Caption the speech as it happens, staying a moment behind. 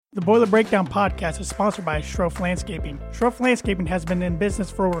The Boiler Breakdown podcast is sponsored by Schroff Landscaping. Schroff Landscaping has been in business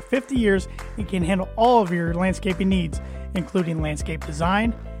for over 50 years and can handle all of your landscaping needs, including landscape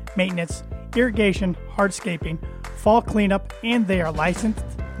design, maintenance, irrigation, hardscaping, fall cleanup, and they are licensed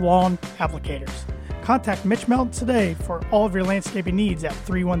lawn applicators. Contact Mitch Melton today for all of your landscaping needs at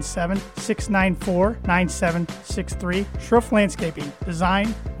 317-694-9763. Schroff Landscaping,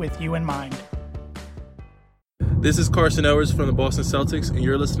 design with you in mind. This is Carson Edwards from the Boston Celtics, and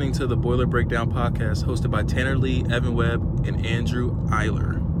you're listening to the Boiler Breakdown podcast hosted by Tanner Lee, Evan Webb, and Andrew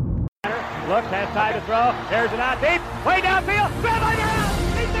Eiler. Looks, has time to throw. There's an out deep. Way downfield. Grab on your out.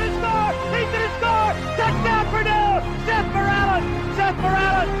 He's going to score. He's going to score. Touchdown Purdue. Seth Morales.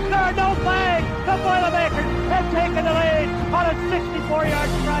 There are no flags. The Boilermakers have taken the lead on a 64-yard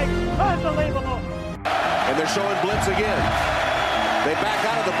strike. Unbelievable. And they're showing blitz again. They back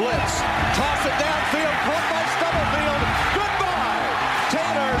out of the blitz. Toss it downfield. Caught by Stubblefield. Goodbye.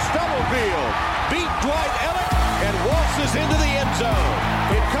 Taylor Stubblefield beat Dwight Elliott and waltzes into the end zone.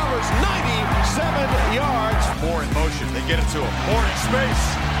 It covers 97 yards. Moore in motion. They get it to him. Moore in space.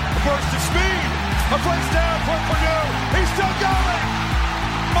 A burst of speed. A place down for Purdue. He's still going.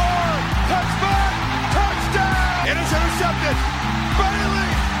 Moore cuts back. Touchdown. It is intercepted.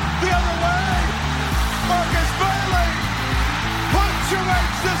 Bailey the other way. Marcus Bailey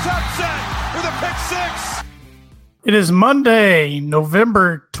punctuates this upset with a pick six. It is Monday,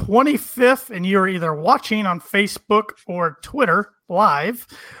 November 25th, and you're either watching on Facebook or Twitter live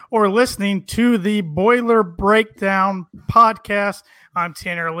or listening to the Boiler Breakdown podcast. I'm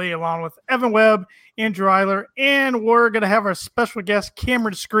Tanner Lee, along with Evan Webb, Andrew Eiler, and we're going to have our special guest,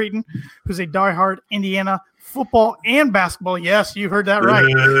 Cameron Screeton, who's a diehard Indiana football and basketball. Yes, you heard that right.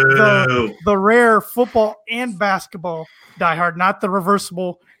 The rare football and basketball diehard, not the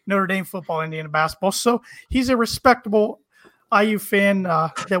reversible Notre Dame football, Indiana basketball. So he's a respectable IU fan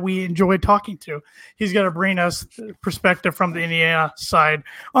that we enjoy talking to. He's going to bring us perspective from the Indiana side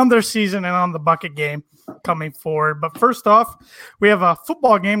on their season and on the bucket game coming forward. But first off, we have a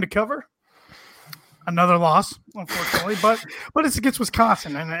football game to cover. Another loss, unfortunately, but it's against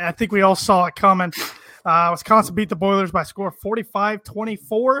Wisconsin, and I think we all saw it coming. Wisconsin beat the Boilers by a score of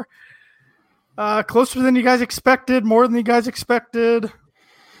 45-24. Closer than you guys expected, more than you guys expected.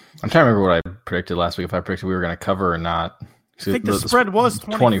 I'm trying to remember what I predicted last week, if I predicted we were going to cover or not. I think the spread was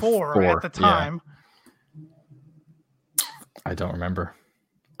 24 at the time. Yeah. I don't remember.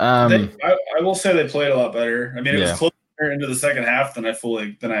 I will say they played a lot better. I mean, it was closer into the second half than I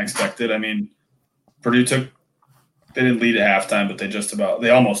expected. I mean, Purdue they didn't lead at halftime, but they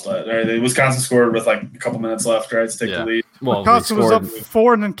almost led. Right? Wisconsin scored with like a couple minutes left, right, to take the lead. Well, Wisconsin was up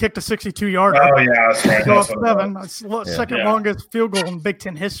 4 and then kicked a 62-yarder. Oh, yeah, that's right. That's 7. That's second longest field goal in Big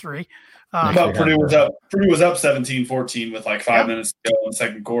Ten history. But Purdue was up 17-14 with like 5 minutes to go in the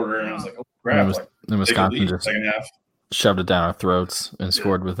second quarter, and I was like, oh, crap. And Wisconsin just second half. shoved it down our throats and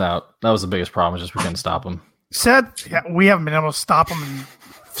scored without. That was the biggest problem, just we couldn't stop them. We haven't been able to stop them in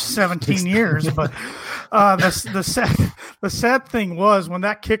 17 years, but the sad thing was when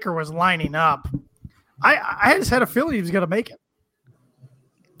that kicker was lining up, I just had a feeling he was going to make it.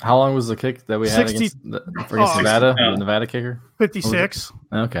 How long was the kick that we had against Nevada? The Nevada kicker? 56.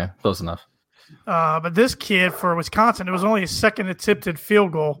 Okay, close enough. But this kid for Wisconsin, it was only his second attempted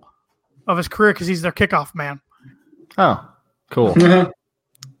field goal of his career because he's their kickoff man. Oh, cool. Yep.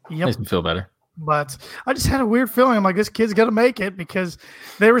 Makes me feel better. But I just had a weird feeling. I'm like, this kid's going to make it because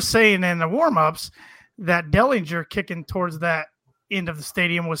they were saying in the warm-ups that Dellinger kicking towards that end of the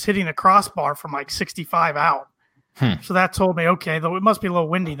stadium was hitting a crossbar from like 65 out. So that told me, okay, though it must be a little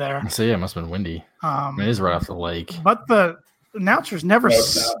windy there. So yeah, it must have been windy. It is right off the lake. But the announcers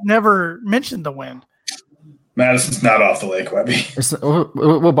never mentioned the wind. Madison's not off the lake, Webby.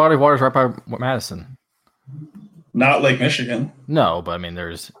 What body of water is right by Madison? Not Lake Michigan. No, but I mean,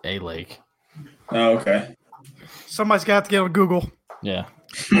 there's a lake. Oh, okay. Somebody's got to get on Google. Yeah.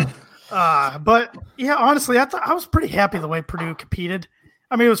 But yeah, honestly, I was pretty happy the way Purdue competed.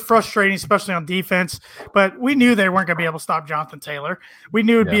 I mean, it was frustrating, especially on defense, but we knew they weren't going to be able to stop Jonathan Taylor. We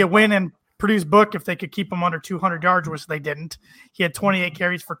knew it would be a win in Purdue's book if they could keep him under 200 yards, which they didn't. He had 28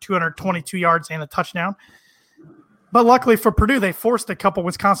 carries for 222 yards and a touchdown. But luckily for Purdue, they forced a couple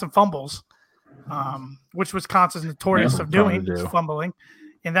Wisconsin fumbles, which Wisconsin's notorious of doing, fumbling,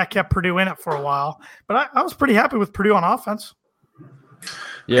 and that kept Purdue in it for a while. But I was pretty happy with Purdue on offense.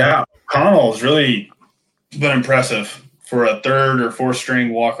 Yeah, Connell's really been impressive for a third or fourth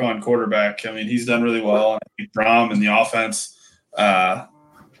string walk-on quarterback. I mean, he's done really well. Brom and the offense has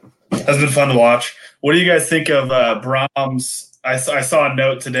been fun to watch. What do you guys think of Brom's? I saw a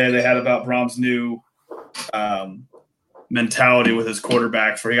note today they had about Brom's new mentality with his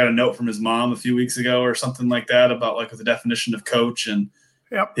quarterbacks where he got a note from his mom a few weeks ago or something like that about like the definition of coach. And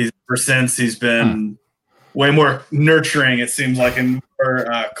he's been way more nurturing, it seems like, and more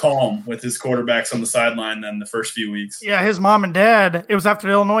calm with his quarterbacks on the sideline than the first few weeks. Yeah, his mom and dad, it was after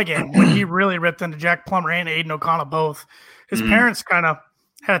the Illinois game when he really ripped into Jack Plummer and Aiden O'Connell both. His parents kind of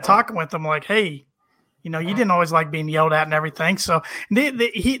had a talking with him like, hey, you didn't always like being yelled at and everything. So they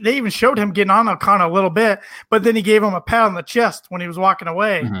even showed him getting on O'Connell a little bit, but then he gave him a pat on the chest when he was walking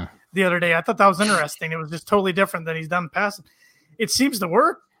away the other day. I thought that was interesting. It was just totally different than he's done in the past. It seems to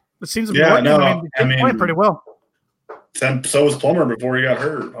work. It seems to be working. He's playing pretty well. So was Plummer before he got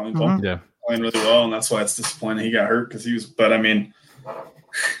hurt. Plummer playing really well, and that's why it's disappointing he got hurt because he was. But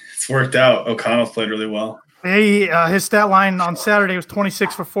it's worked out. O'Connell's played really well. His stat line on Saturday was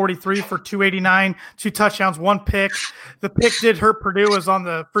 26 for 43 for 289, 2 touchdowns, 1 pick. The pick did hurt Purdue. Was on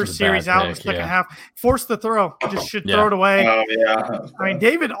the first series out in the second half. Forced the throw. Just should throw it away. Oh, yeah. I mean,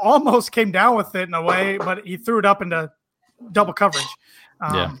 David almost came down with it in a way, but he threw it up into double coverage.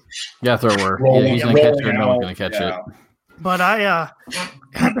 Throw where he's going to catch it or no one's going to catch it. But I've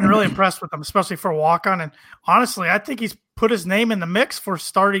been really impressed with him, especially for a walk-on. And honestly, I think he's put his name in the mix for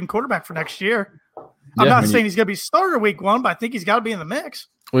starting quarterback for next year. I'm not saying he's going to be starter week 1, but I think he's got to be in the mix.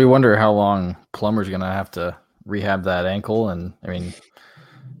 We wonder how long Plummer's going to have to rehab that ankle. And, I mean,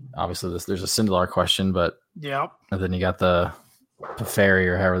 obviously there's a Sindelar question, but and then you got the Ferry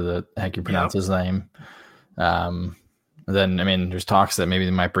or however the heck you pronounce his name. Then, I mean, there's talks that maybe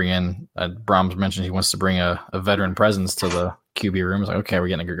they might bring in Brahms mentioned he wants to bring a veteran presence to the QB room. It's like, okay, we're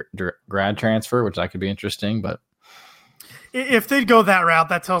getting a grad transfer, which that could be interesting, but if they'd go that route,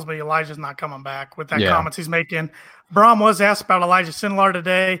 that tells me Elijah's not coming back with that comments he's making. Brahm was asked about Elijah Sindelar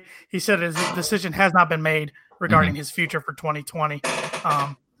today. He said his decision has not been made regarding his future for 2020.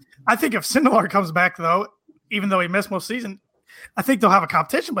 I think if Sindelar comes back, though, even though he missed most season, I think they'll have a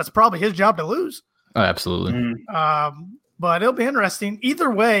competition, but it's probably his job to lose. Oh, absolutely. But it'll be interesting.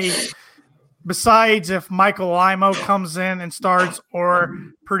 Either way, besides if Michael Limo comes in and starts or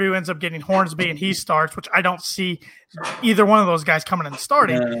Purdue ends up getting Hornsby and he starts, which I don't see either one of those guys coming in and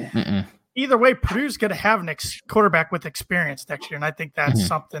starting. Either way, Purdue's going to have an quarterback with experience next year, and I think that's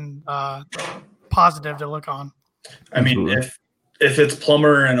something positive to look on. I mean, if it's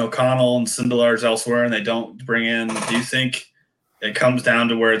Plummer and O'Connell and Sindelar's elsewhere and they don't bring in, do you think it comes down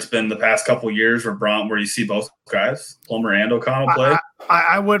to where it's been the past couple of years where you see both guys, Plummer and O'Connell, play?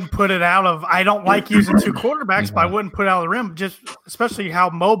 I wouldn't put it out of – I don't like using 2 quarterbacks, but I wouldn't put it out of the rim, just especially how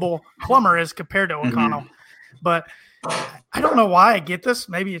mobile Plummer is compared to O'Connell. But I don't know why I get this.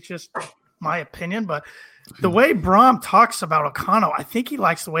 Maybe it's just my opinion, but the way Brahm talks about O'Connell, I think he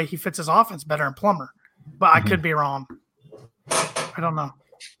likes the way he fits his offense better than Plummer. But I could be wrong. I don't know.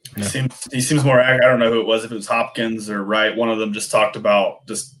 He seems more – I don't know who it was, if it was Hopkins or Wright. One of them just talked about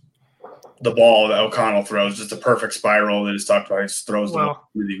just the ball that O'Connell throws, just a perfect spiral. They just talked about he just throws the ball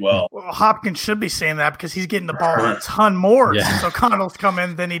really well. Well, Hopkins should be saying that because he's getting the ball a ton more since O'Connell's come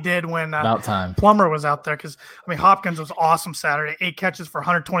in than he did when about time Plummer was out there. Because, I mean, Hopkins was awesome Saturday. 8 catches for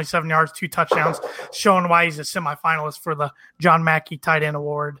 127 yards, 2 touchdowns, showing why he's a semifinalist for the John Mackey Tight End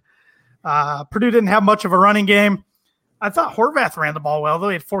Award. Purdue didn't have much of a running game. I thought Horvath ran the ball well, though.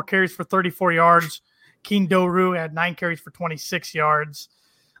 He had 4 carries for 34 yards. Keen Doru had 9 carries for 26 yards.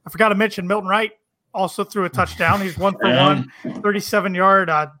 I forgot to mention Milton Wright also threw a touchdown. He's 1 for 1,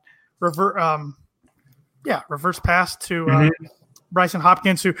 37-yard reverse pass to Bryson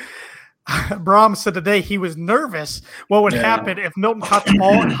Hopkins, who Brahm said today he was nervous what would happen if Milton caught the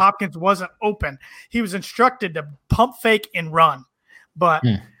ball and Hopkins wasn't open. He was instructed to pump fake and run, but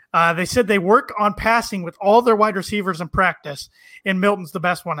they said they work on passing with all their wide receivers in practice, and Milton's the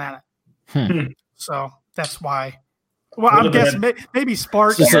best one at it. So that's why. Well, I'm guessing maybe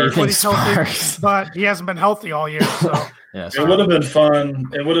Sparks, but he hasn't been healthy all year. So it would have been fun.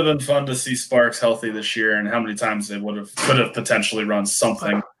 It would have been fun to see Sparks healthy this year, and how many times they could have potentially run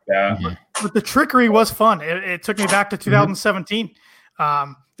something like that. But the trickery was fun. It took me back to 2017.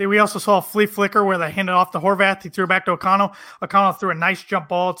 We also saw a flea flicker where they handed off to Horvath. He threw it back to O'Connell. O'Connell threw a nice jump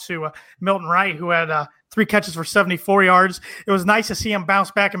ball to Milton Wright, who had 3 catches for 74 yards. It was nice to see him bounce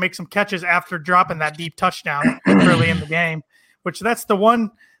back and make some catches after dropping that deep touchdown early in the game, which that's the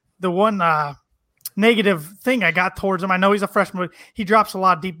one negative thing I got towards him. I know he's a freshman, but he drops a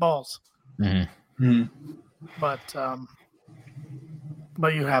lot of deep balls. But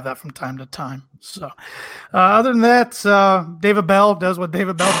you have that from time to time. So other than that, David Bell does what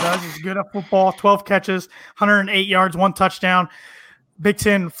David Bell does. He's good at football, 12 catches, 108 yards, 1 touchdown. Big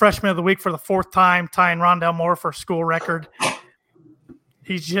Ten Freshman of the Week for the 4th time, tying Rondell Moore for a school record.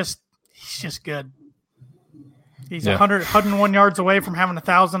 He's just good. He's 101 yards away from having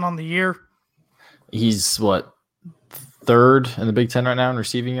 1,000 on the year. He's what, third in the Big Ten right now in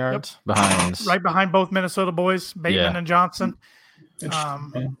receiving yards, right behind both Minnesota boys, Bateman and Johnson.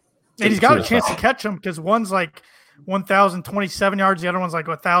 And he's got a chance to catch them because one's like 1,027 yards, the other one's like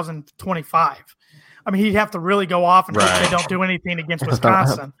 1,025. I mean, he'd have to really go off and hope they don't do anything against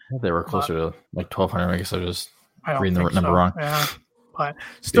Wisconsin. They were closer to like 1,200. I guess I just reading the number wrong. Yeah, but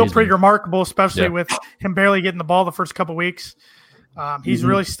still pretty remarkable, especially with him barely getting the ball the first couple weeks. He's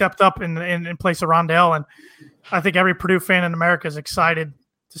really stepped up in place of Rondell, and I think every Purdue fan in America is excited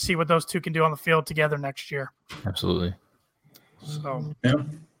to see what those two can do on the field together next year. Absolutely. So,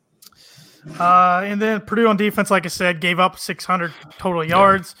 and then Purdue on defense, like I said, gave up 600 total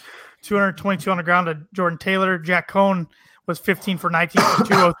yards. 222 on the ground to Jordan Taylor. Jack Cohn was 15 for 19 for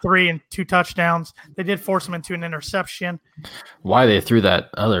 203 and 2 touchdowns. They did force him into an interception. Why they threw that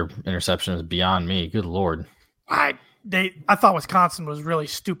other interception is beyond me. Good Lord. I thought Wisconsin was really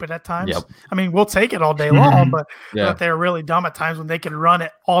stupid at times. Yep. I mean, we'll take it all day long, but they were really dumb at times when they could run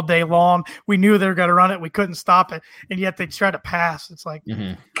it all day long. We knew they were going to run it. We couldn't stop it, and yet they tried to pass. It's like,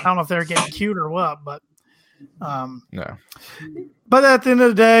 I don't know if they're getting cute or what, but no. But at the end of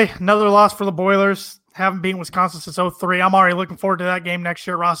the day, another loss for the Boilers. Haven't beaten Wisconsin since 2003. I'm already looking forward to that game next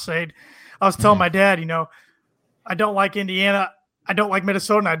year at Ross-Ade. I was telling my dad, I don't like Indiana, I don't like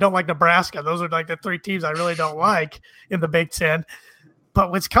Minnesota, and I don't like Nebraska. Those are like the 3 teams I really don't like in the Big Ten.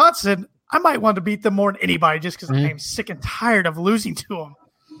 But Wisconsin, I might want to beat them more than anybody just because I'm sick and tired of losing to them.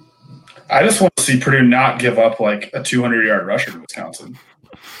 I just want to see Purdue not give up like a 200-yard rusher to Wisconsin.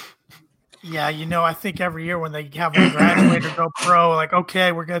 Yeah, I think every year when they have one graduate or go pro, like,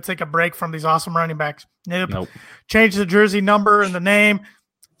 okay, we're going to take a break from these awesome running backs. Nope. Change the jersey number and the name.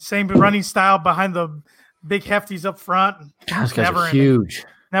 Same running style behind the big hefties up front. God, those guys are huge.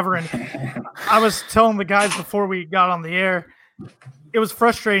 Never ending. I was telling the guys before we got on the air, it was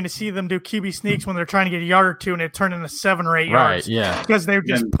frustrating to see them do QB sneaks when they're trying to get a yard or two and it turned into 7 or 8 yards. Right, yeah. Because they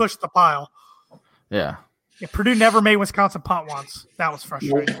just pushed the pile. Yeah. Purdue never made Wisconsin punt once. That was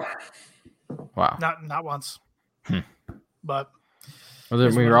frustrating. Wow. Not once. But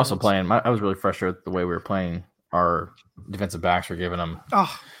we were also playing. I was really frustrated with the way we were playing. Our defensive backs were giving them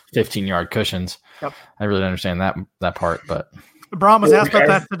 15-yard cushions. Yep. I really understand that part. But Braun was asked about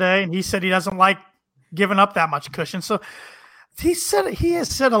that today, and he said he doesn't like giving up that much cushion. So he has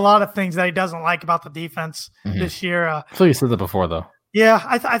said a lot of things that he doesn't like about the defense this year. I feel you said that before, though. Yeah,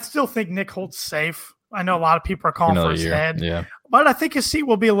 I still think Nick Holt's safe. I know a lot of people are calling for his head. Yeah. But I think his seat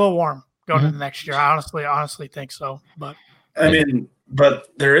will be a little warm going into next year. I honestly think so. But but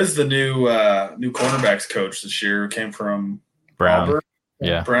there is the new cornerbacks coach this year who came from Brown. Auburn.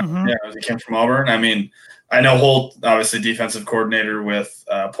 Yeah. Brown. Yeah, he came from Auburn. I mean, I know Holt, obviously defensive coordinator with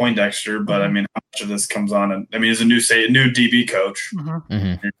Poindexter, but I mean, how much of this comes on? And I mean, he's a new DB coach.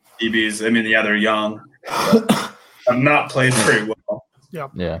 DBs, they're young, but have not played very well.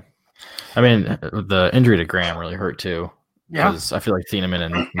 Yeah. I mean, the injury to Graham really hurt too. Yeah, I feel like Thieneman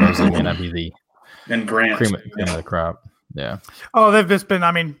and Mosley may not be the Grant cream of the crop. Yeah. Oh, they've just been.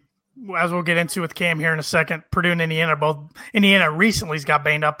 I mean, as we'll get into with Cam here in a second, Purdue and Indiana both. Indiana recently got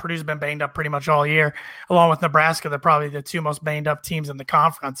banged up. Purdue's been banged up pretty much all year, along with Nebraska. They're probably the 2 most banged up teams in the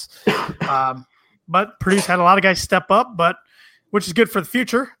conference. But Purdue's had a lot of guys step up, which is good for the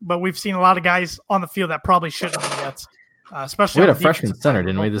future. But we've seen a lot of guys on the field that probably shouldn't be yet. Especially we had a freshman center,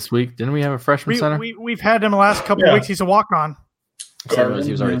 didn't we, this week? Didn't we have a freshman center? We've had him the last couple of weeks. He's a walk-on.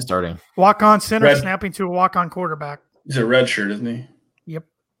 He was already starting. Walk-on center, snapping to a walk-on quarterback. He's a red shirt, isn't he? Yep.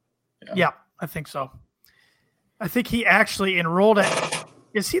 Yeah, I think so. I think he actually enrolled at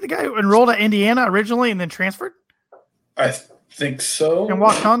 – is he the guy who enrolled at Indiana originally and then transferred? I think so. And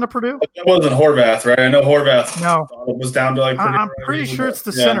walked on to Purdue? It wasn't Horvath, right? I know Horvath was down to like Purdue. I'm pretty sure it's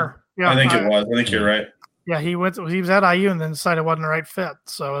the center. Yeah, I think it was. I think you're right. Yeah, he was at IU and then decided it wasn't the right fit.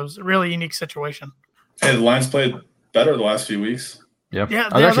 So it was a really unique situation. Hey, the Lions played better the last few weeks. Yep. Yeah,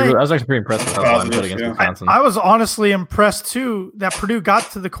 I was actually pretty impressed with how the Lions played against Wisconsin. I was honestly impressed too that Purdue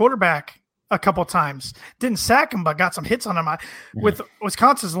got to the quarterback a couple times. Didn't sack him, but got some hits on him. With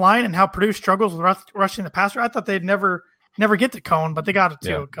Wisconsin's line and how Purdue struggles with rushing the passer, I thought they'd never get to Cone, but they got it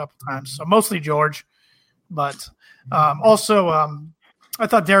too a couple times. So mostly George, but also. I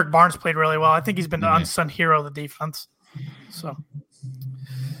thought Derek Barnes played really well. I think he's been the unsung hero of the defense. So,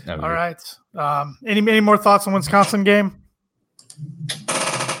 all right. Any more thoughts on Wisconsin game?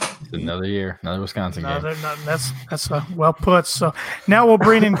 Another year, another Wisconsin game. That's well put. So now we'll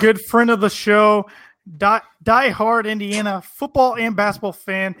bring in good friend of the show, die-hard Indiana football and basketball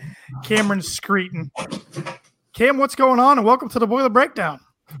fan, Cameron Screeton. Cam, what's going on? And welcome to the Boiler Breakdown.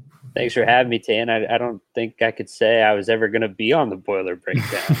 Thanks for having me, Tan. I don't think I could say I was ever going to be on the Boiler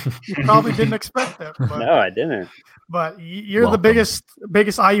Breakdown. You probably didn't expect that. But, no, I didn't. But you're the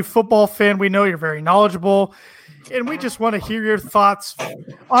biggest IU football fan we know. You're very knowledgeable. And we just want to hear your thoughts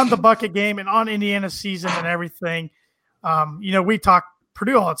on the Bucket game and on Indiana's season and everything. We talk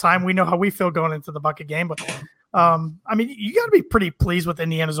Purdue all the time. We know how we feel going into the Bucket game. But, you got to be pretty pleased with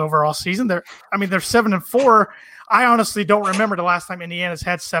Indiana's overall season. They're 7-4. I honestly don't remember the last time Indiana's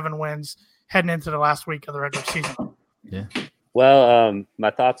had 7 wins heading into the last week of the regular season. Yeah. Well,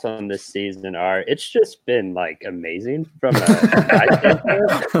 my thoughts on this season are it's just been amazing from a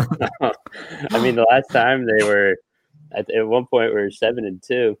the last time they were at one point we were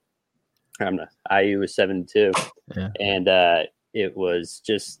 7-2. IU was 7-2. Yeah. And it was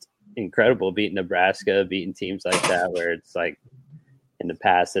just incredible beating Nebraska, beating teams like that where it's in the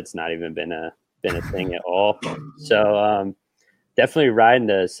past it's not even been a thing at all. So definitely riding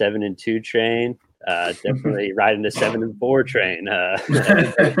the 7-2 train. Definitely riding the 7-4 train.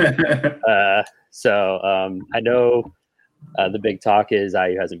 I know the big talk is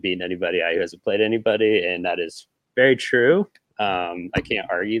IU hasn't beaten anybody, IU hasn't played anybody, and that is very true. I can't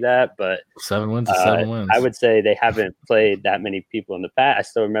argue that, but 7 wins is 7 wins. I would say they haven't played that many people in the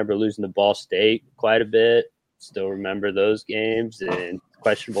past. Still remember losing to Ball State quite a bit. Still remember those games and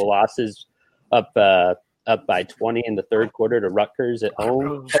questionable losses up by 20 in the third quarter to Rutgers at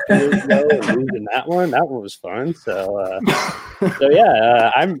home a couple years ago and losing that one. That one was fun.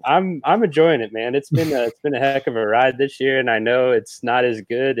 I'm enjoying it, man. It's been a heck of a ride this year, and I know it's not as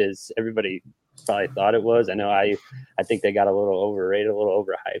good as everybody probably thought it was. I know I think they got a little overrated, a little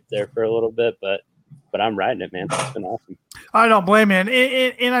overhyped there for a little bit, but I'm riding it, man. It's been awesome. I don't blame you.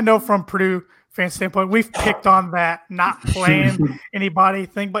 And I know from Purdue fan standpoint, we've picked on that not playing anybody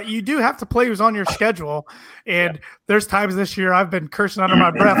thing, but you do have to play who's on your schedule. And there's times this year I've been cursing under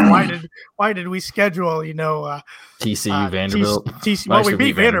my breath. Why did we schedule, TCU, Vanderbilt? TCU, well, we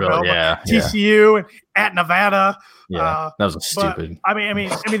beat Vanderbilt. TCU and at Nevada. Yeah, that was a stupid. But, I mean,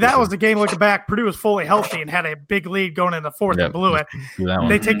 that was the game. Looking back, Purdue was fully healthy and had a big lead going in the fourth and blew it.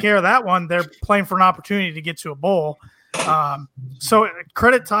 They take care of that one. They're playing for an opportunity to get to a bowl. So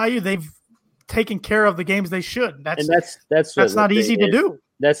credit to IU. They've taken care of the games they should. That's not easy to do.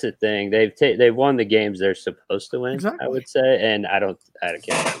 That's the thing. They've won the games they're supposed to win. Exactly. I would say, and I can't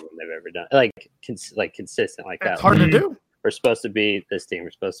remember when they've ever done consistent like that. It's hard to do. We're supposed to beat this team.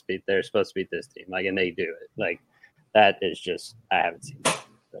 We're supposed to beat. They're supposed to beat this team. And they do it. That is just I haven't seen it.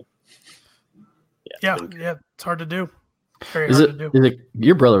 So, it's hard to do. Very hard to do. Is it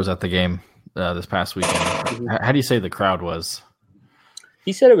your brother was at the game this past weekend? Mm-hmm. How do you say the crowd was?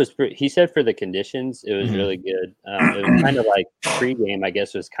 He said it was. He said for the conditions, it was really good. It was kind of pregame. I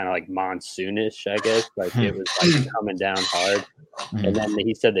guess it was kind of monsoonish. I guess it was coming down hard, and then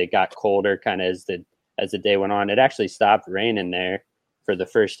he said they got colder kind of as the day went on. It actually stopped raining there for the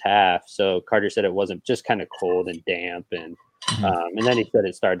first half. So Carter said it wasn't just kind of cold and damp, and then he said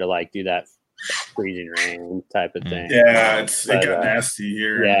it started to do that freezing rain type of thing. Yeah, it got nasty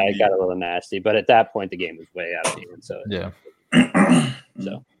here. Yeah, it got a little nasty, but at that point the game was way out of hand. So yeah.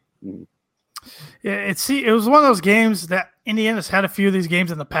 So, it was one of those games that Indiana's had a few of these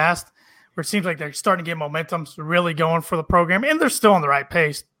games in the past where it seems like they're starting to get momentum, really going for the program, and they're still on the right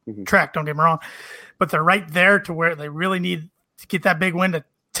pace. Track, don't get me wrong, but they're right there to where they really need to get that big win to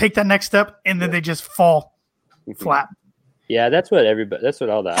take that next step, and then they just fall flat. Yeah, that's what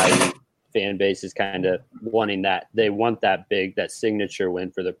all the IU fan base is kind of wanting. That they want that signature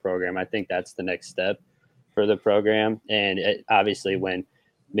win for the program. I think that's the next step for the program, and obviously when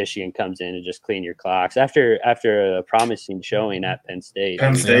Michigan comes in and just clean your clocks after a promising showing at Penn State.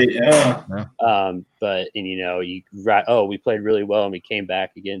 But we played really well and we came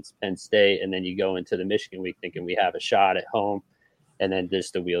back against Penn State, and then you go into the Michigan week thinking we have a shot at home, and then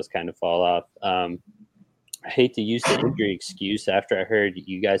just the wheels kind of fall off. I hate to use the injury excuse after I heard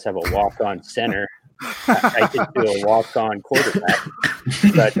you guys have a walk-on center. I can do a walk-on quarterback,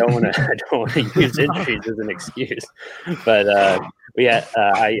 so I don't want to use injuries as an excuse. But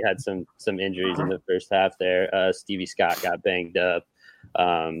I had some injuries in the first half there. Stevie Scott got banged up.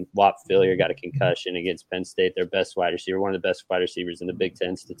 Whop Phillier got a concussion against Penn State. Their best wide receiver, one of the best wide receivers in the Big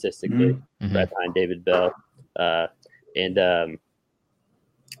Ten statistically, right behind David Bell.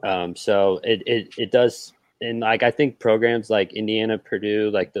 So it does. And I think programs like Indiana,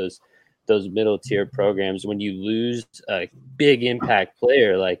 Purdue, those middle tier programs, when you lose a big impact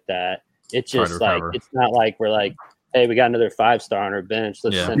player like that, it's just it's not like we're hey, we got another 5-star on our bench.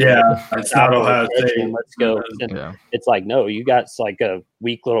 Let's send it's not Ohio State. Let's go. It's no, you got a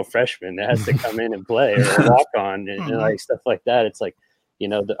weak little freshman that has to come in and play or walk on and stuff like that. It's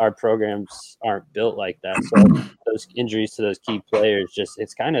our programs aren't built like that. So those injuries to those key players,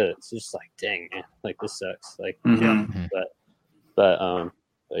 it's just like, dang, man, like this sucks. Like, but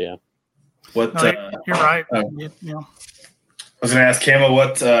yeah. What? You're right. I was going to ask Camo,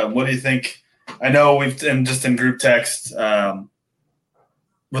 what do you think? I know we've just in group text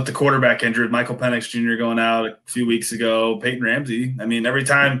with the quarterback injury, Michael Penix Jr. going out a few weeks ago, Peyton Ramsey. I mean, every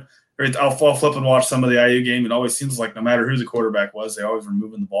time I'll flip and watch some of the IU game, it always seems like no matter who the quarterback was, they always were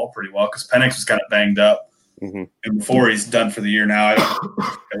moving the ball pretty well because Penix was kind of banged up. And before he's done for the year now, I don't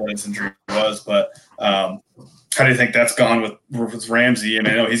know what his injury was, but how do you think that's gone with Ramsey? I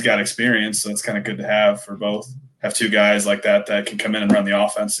mean, I know he's got experience, so it's kind of good to have for both. Have two guys like that can come in and run the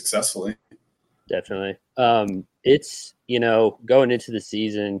offense successfully. Definitely. It's, going into the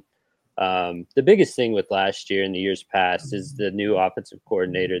season, the biggest thing with last year and the years past is the new offensive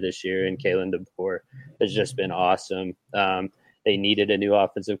coordinator this year, and Kalen DeBoer has just been awesome. They needed a new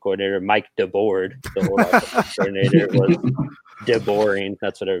offensive coordinator. Mike DeBoard, the old offensive coordinator, was DeBoring.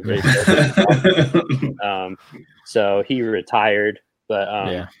 That's what everybody said. So he retired, but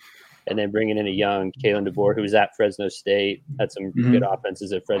and then bringing in a young Kalen DeBoer, who was at Fresno State, had some good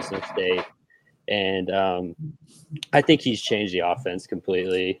offenses at Fresno State. And I think he's changed the offense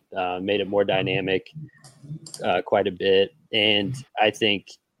completely, made it more dynamic quite a bit. And I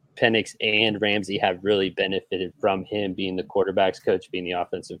think Penix and Ramsey have really benefited from him being the quarterback's coach, being the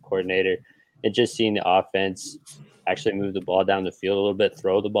offensive coordinator, and just seeing the offense actually move the ball down the field a little bit,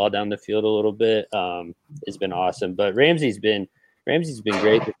 throw the ball down the field a little bit. It's been awesome. But Ramsey's been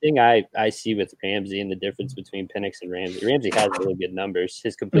great. The thing I see with Ramsey and the difference between Penix and Ramsey has really good numbers.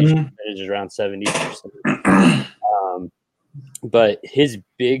 His completion percentage is around 70%. But his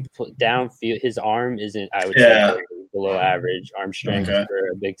big downfield, his arm isn't, I would say, below average arm strength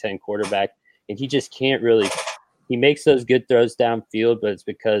for a Big Ten quarterback. And he just can't really – he makes those good throws downfield, but it's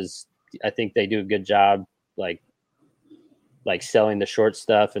because I think they do a good job like selling the short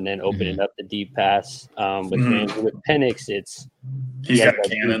stuff and then opening up the deep pass. With Penix, he's got a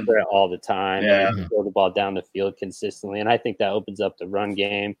cannon all the time. And throw the ball down the field consistently, and I think that opens up the run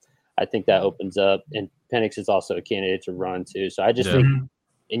game. I think that opens up, and Penix is also a candidate to run too. So I just think,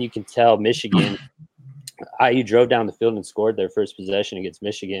 and you can tell Michigan, IU drove down the field and scored their first possession against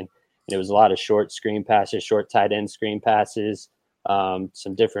Michigan, and it was a lot of short screen passes, short tight end screen passes.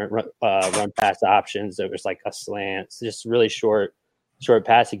 Some different run pass options. There was like a slant, just really short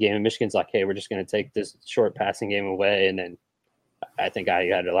passing game. And Michigan's like, hey, we're just going to take this short passing game away. And then I think I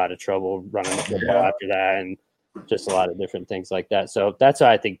had a lot of trouble running the football after that, and just a lot of different things like that. So that's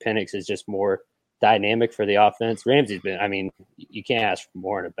why I think Penix is just more dynamic for the offense. Ramsey's been, I mean, you can't ask for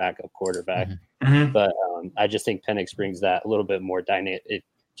more in a backup quarterback, but I just think Penix brings that a little bit more dynamic,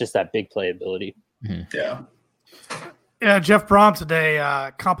 just that big playability. Yeah, Jeff Braun today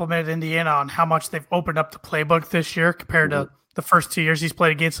complimented Indiana on how much they've opened up the playbook this year compared to the first 2 years he's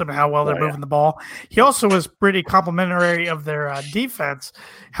played against them and how well they're moving the ball. He also was pretty complimentary of their defense,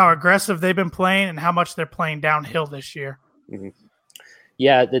 how aggressive they've been playing and how much they're playing downhill this year.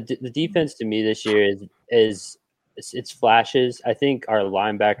 Yeah, the defense to me this year is it's flashes. I think our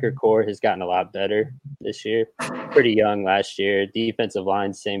linebacker core has gotten a lot better this year. Pretty young last year. Defensive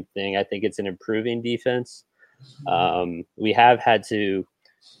line, same thing. I think it's an improving defense. We have had to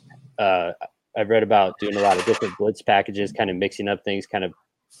I've read about doing a lot of different blitz packages, kind of mixing up things, kind of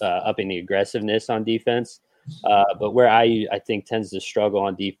upping the aggressiveness on defense. But where I think tends to struggle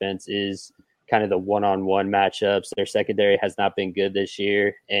on defense is kind of the one-on-one matchups. Their secondary has not been good this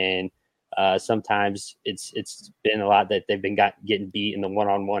year, and sometimes it's been a lot that they've been getting beat in the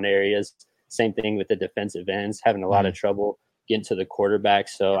one-on-one areas. Same thing with the defensive ends, having a lot of trouble getting to the quarterback.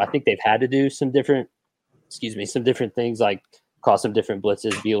 So I think they've had to do some different things, like call some different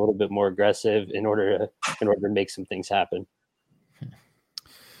blitzes, be a little bit more aggressive in order to make some things happen.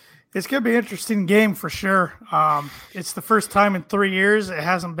 It's going to be an interesting game for sure. It's the first time in 3 years it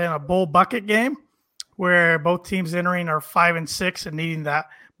hasn't been a bowl bucket game where both teams entering are 5-6 and needing that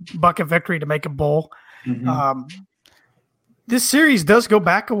bucket victory to make a bowl. This series does go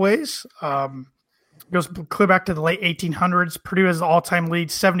back a ways. Goes clear back to the late 1800s. Purdue has the all-time lead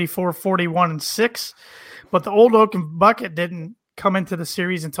 74-41-6. But the Old Oaken Bucket didn't come into the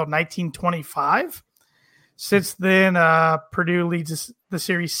series until 1925. Since then, Purdue leads the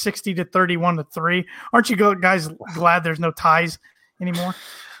series 60-31-3. Aren't you guys glad there's no ties anymore?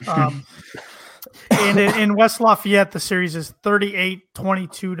 And in West Lafayette, the series is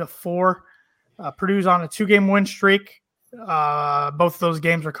 38-22-4. Purdue's on a 2-game win streak. Both of those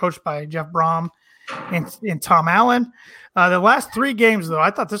games are coached by Jeff Brom. and Tom Allen. The last 3 games, though,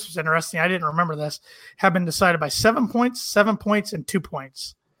 I thought this was interesting. I didn't remember this. Have been decided by 7 points, 7 points, and 2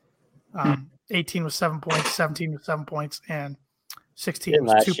 points. 18 was 7 points, 17 was 7 points, and 16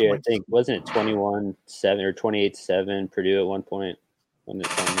 was 2 year, points. I think, wasn't it 21-7 or 28-7 Purdue at one point? Something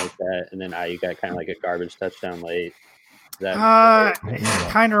like that. And then you got kind of like a garbage touchdown late. I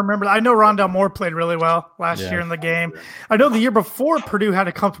kind of remember. I know Rondell Moore played really well last year in the game. I know the year before Purdue had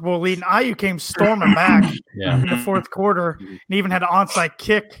a comfortable lead, and IU came storming back in the fourth quarter and even had an onside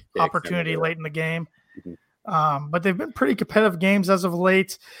kick opportunity late in the game. But they've been pretty competitive games as of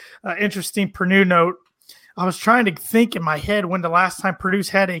late. Interesting Purdue note. I was trying to think in my head when the last time Purdue's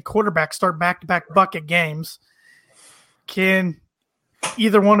had a quarterback start back-to-back bucket games. Can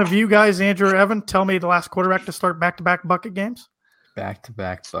either one of you guys, Andrew or Evan, tell me the last quarterback to start back-to-back bucket games?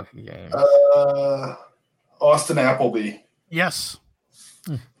 Back-to-back bucket games. Austin Appleby. Yes.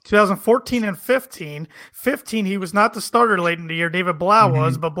 2014 and 15. 15, he was not the starter late in the year. David Blau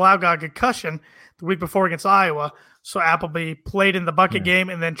was, but Blau got a concussion the week before against Iowa. So Appleby played in the bucket game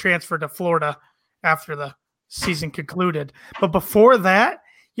and then transferred to Florida after the season concluded. But before that,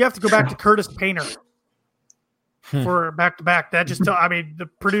 you have to go back to Curtis Painter for back-to-back. That just the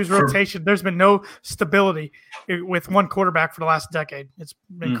Purdue's rotation, there's been no stability with one quarterback for the last decade. It's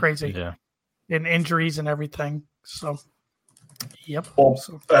been crazy. Yeah. And injuries and everything. So, yep. Well,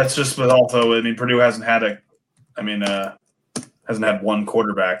 that's just with also, Purdue hasn't had one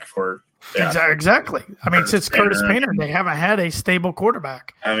quarterback for exactly. Since Curtis Painter, they haven't had a stable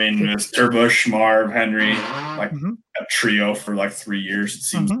quarterback. It's Turbush, Marv, Henry, a trio for 3 years, it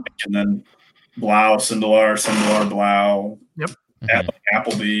seems like. And then Blau, Sindelar, Blau. Yep.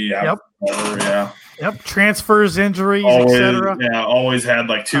 Appleby. Yep. Transfers, injuries, etc. Yeah, always had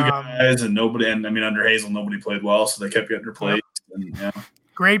 2 guys and nobody. And under Hazel, nobody played well, so they kept getting replaced. Yep.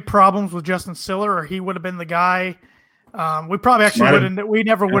 Great problems with Justin Siller, or he would have been the guy. We probably actually we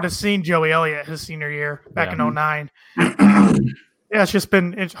never would have seen Joey Elliott his senior year back in 2009. It's just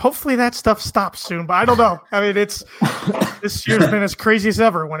been. Hopefully that stuff stops soon, but I don't know. This year's been as crazy as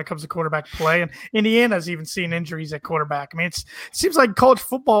ever when it comes to quarterback play, and Indiana's even seen injuries at quarterback. It seems like college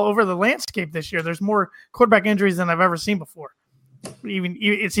football over the landscape this year. There's more quarterback injuries than I've ever seen before.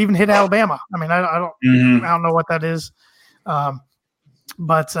 It's even hit Alabama. I don't know what that is,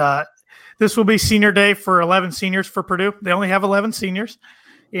 but this will be senior day for 11 seniors for Purdue. They only have 11 seniors,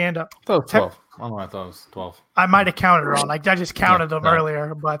 and 12. I thought it was 12. I might have counted wrong. I just counted them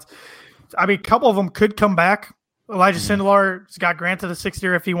earlier, but a couple of them could come back. Elijah Sindelar's got granted a 6th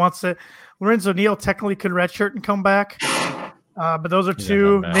year if he wants it. Lorenzo Neal technically could redshirt and come back, but those are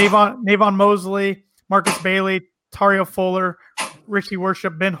 2. Navon Mosley, Marcus Bailey, Tario Fuller, Richie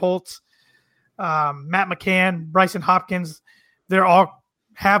Worship, Ben Holtz, Matt McCann, Bryson Hopkins. They're all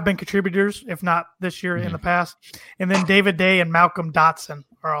have been contributors, if not this year, in the past. And then David Day and Malcolm Dotson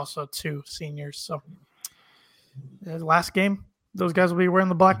are also 2 seniors. So the last game, those guys will be wearing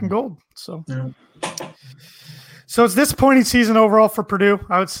the black and gold. So it's disappointing season overall for Purdue,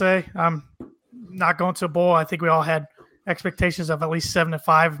 I would say. Not going to a bowl. I think we all had expectations of at least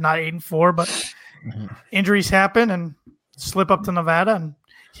 7-5, not 8-4, but injuries happen and slip up to Nevada, and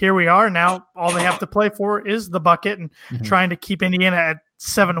here we are. Now all they have to play for is the bucket and trying to keep Indiana at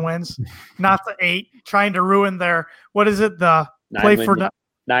 7 wins, not the 8, trying to ruin their, what is it? The 9-win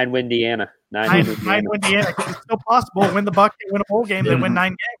Indiana. 9-win Indiana. It's still possible. Win the bucket, win a bowl game, they win 9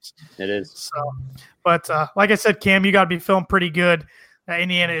 games. It is. So, but like I said, Cam, you got to be feeling pretty good.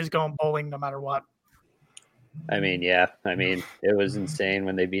 Indiana is going bowling no matter what. It was insane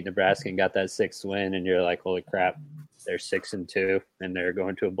when they beat Nebraska and got that 6th win, and you're like, holy crap. They're 6-2, and they're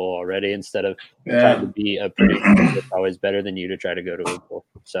going to a bowl already instead of trying to be a pretty. It's always better than you to try to go to a bowl.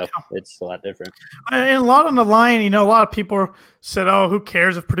 So it's a lot different. And a lot on the line, a lot of people said, "Oh, who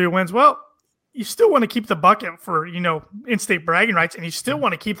cares if Purdue wins?" Well, you still want to keep the bucket for in-state bragging rights, and you still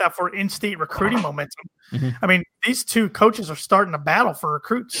want to keep that for in-state recruiting momentum. These 2 coaches are starting to battle for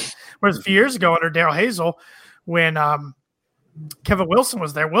recruits. Whereas a few years ago under Darrell Hazel, when Kevin Wilson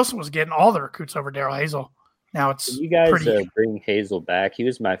was there, Wilson was getting all the recruits over Darrell Hazel. Now it's you guys bring Hazel back. He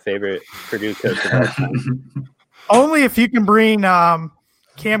was my favorite Purdue coach of all time. Only if you can bring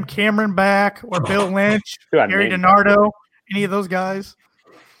Cam Cameron back or Bill Lynch, Gary DiNardo, any of those guys.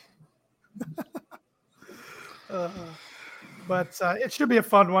 But it should be a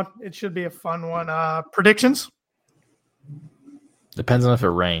fun one. Predictions? Depends on if it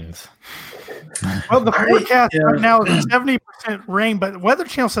rains. Well, the forecast right now is 70% rain, but Weather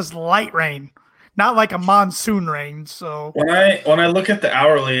Channel says light rain. Not like a monsoon rain. So when I look at the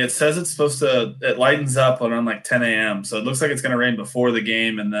hourly, it says it's supposed to. It lightens up around 10 a.m. So it looks like it's going to rain before the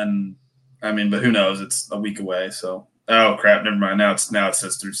game and then I mean, but who knows? It's a week away. So, oh crap, never mind. Now it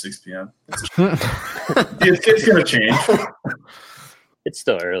says through 6 p.m. It's going to change. It's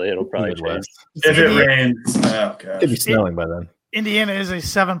still early. It'll probably change. If it rains, oh god, it'd be snowing by then. Indiana is a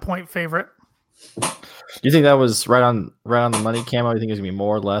 7-point favorite. Do you think that was right on the money, Camo? Do you think it's gonna be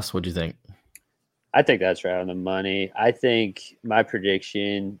more or less? What do you think? I think that's right on the money. I think my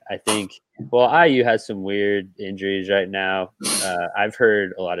prediction. IU has some weird injuries right now. I've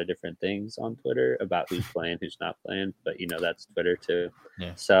heard a lot of different things on Twitter about who's playing, who's not playing, but that's Twitter too.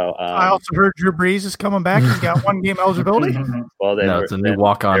 Yeah. So I also heard Drew Brees is coming back. He's got 1 game eligibility. Well, it's a new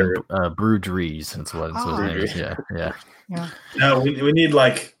walk-on Brew Drees. That's what his name is. Yeah. No, we need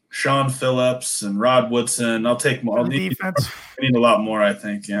like Sean Phillips and Rod Woodson. I'll take more. Defense. We need a lot more, I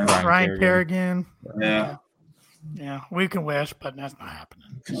think. Yeah. Ryan Kerrigan. Yeah. Yeah, we can wish, but that's not happening.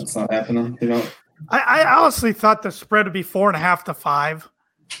 That's not happening. I honestly thought the spread would be 4.5 to 5.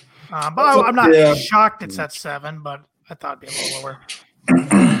 But I'm not shocked it's at 7, but I thought it'd be a little lower.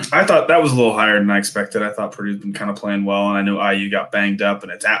 I thought that was a little higher than I expected. I thought Purdue's been kind of playing well, and I knew IU got banged up,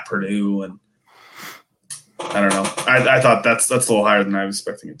 and it's at Purdue, and I don't know. I thought that's a little higher than I was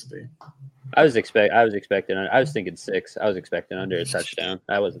expecting it to be. I was thinking 6. I was expecting under a touchdown.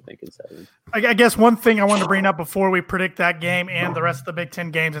 I wasn't thinking 7. I guess one thing I wanted to bring up before we predict that game and the rest of the Big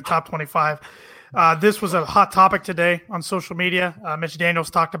Ten games in top 25. This was a hot topic today on social media. Mitch Daniels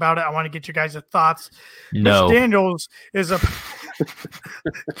talked about it. I want to get you guys' thoughts. No. Mitch Daniels is a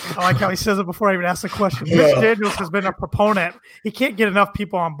I like how he says it before I even ask the question. Mitch Daniels has been a proponent. He can't get enough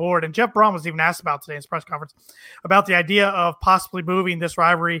people on board. And Jeff Brom was even asked about today in his press conference about the idea of possibly moving this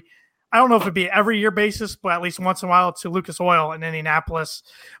rivalry. I don't know if it'd be every year basis, but at least once in a while to Lucas Oil in Indianapolis.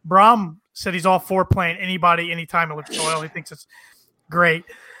 Brom said he's all for playing anybody, anytime at Lucas Oil. He thinks it's great.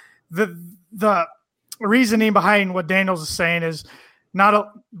 The reasoning behind what Daniels is saying is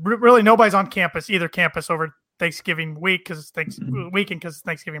really nobody's on campus, either campus over Thanksgiving week because it's weekend because it's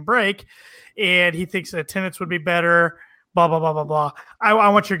Thanksgiving break, and he thinks the attendance would be better. Blah blah blah blah blah. I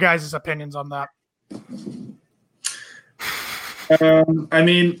want your guys' opinions on that. I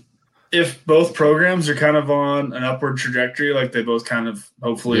mean, if both programs are kind of on an upward trajectory, like they both kind of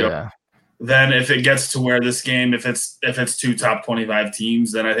hopefully are, then if it gets to where this game, if it's 2 top 25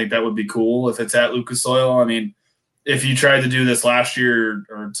 teams, then I think that would be cool. If it's at Lucas Oil, I mean, if you tried to do this last year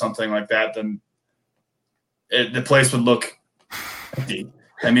or something like that, then the place would look empty.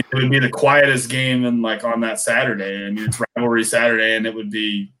 I mean, it would be the quietest game and like on that Saturday. I mean, it's rivalry Saturday, and there'd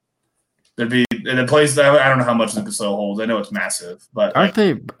be the place. I don't know how much Lucas Oil holds. I know it's massive, but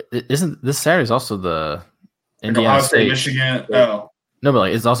isn't this Saturday is also the Indiana State, Michigan? Oh. No,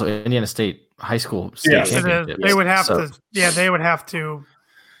 but it's also Indiana State high school state championship. They would have to. Yeah, they would have to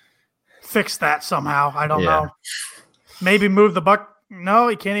fix that somehow. I don't know. Maybe move the buck. No,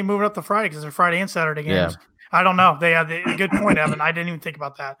 you can't even move it up to Friday because they're Friday and Saturday games. Yeah. I don't know. They had a good point, Evan. I didn't even think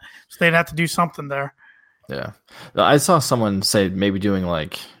about that. So they'd have to do something there. Yeah, I saw someone say maybe doing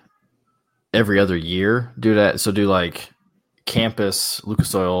like every other year. Do that. So do like campus,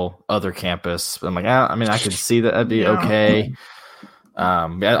 Lucas Oil, other campus. I'm like, I mean, I could see that. That'd be okay. I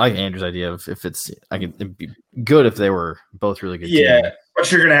like Andrew's idea of it'd be good if they were both really good. Yeah, teams.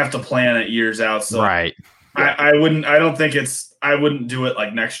 But you're gonna have to plan it years out. So right. I wouldn't. I don't think I wouldn't do it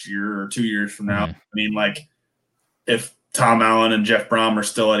like next year or 2 years from now. Mm-hmm. I mean, like if Tom Allen and Jeff Brom are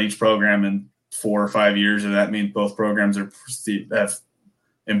still at each program in 4 or 5 years, and that means both programs have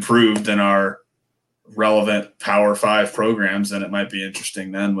improved and are relevant Power 5 programs, then it might be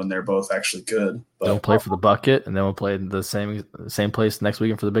interesting then when they're both actually good. But they'll play for the bucket, and then we'll play the same place next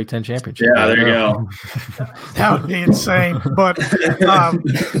weekend for the Big Ten championship. Yeah, there you go. That would be insane. But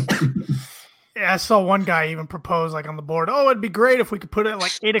I saw one guy even propose like on the board, it'd be great if we could put it at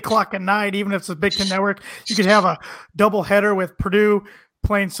like 8:00 at night, even if it's a Big Ten network. You could have a double header with Purdue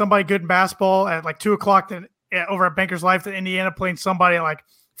playing somebody good in basketball at like 2:00 then over at Bankers Life, to Indiana playing somebody at like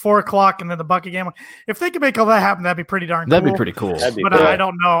 4:00, and then the bucket game. If they could make all that happen, that'd be pretty darn cool. That'd be pretty cool. But I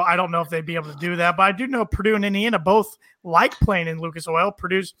don't know. I don't know if they'd be able to do that. But I do know Purdue and Indiana both like playing in Lucas Oil.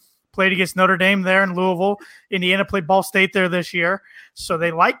 Purdue's played against Notre Dame there in Louisville. Indiana played Ball State there this year. So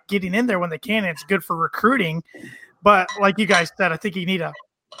they like getting in there when they can, and it's good for recruiting. But like you guys said, I think you need to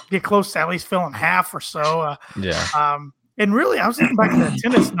get close to at least filling half or so. And really, I was thinking back to the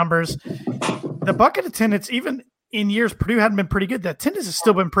attendance numbers. The bucket attendance, even in years Purdue hadn't been pretty good, the attendance has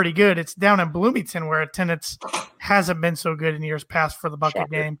still been pretty good. It's down in Bloomington where attendance hasn't been so good in years past for the bucket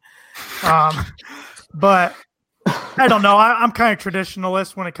game. But I don't know. I'm kind of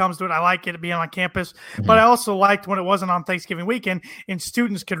traditionalist when it comes to it. I like it being on campus, but I also liked when it wasn't on Thanksgiving weekend and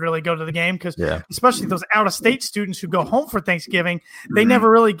students could really go to the game because especially those out-of-state students who go home for Thanksgiving, they never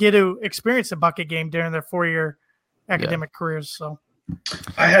really get to experience a bucket game during their 4-year academic careers. So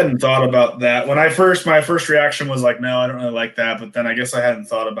I hadn't thought about that. When my first reaction was like, no, I don't really like that. But then I guess I hadn't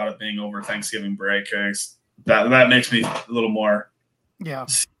thought about it being over Thanksgiving break. That makes me a little more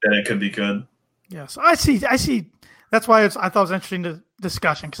that it could be good. Yes, I see. That's why I thought it was interesting to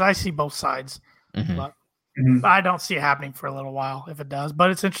discussion because I see both sides, but I don't see it happening for a little while if it does.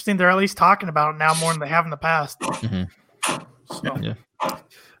 But it's interesting they're at least talking about it now more than they have in the past. So,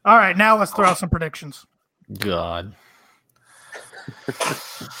 all right, now let's throw out some predictions. God.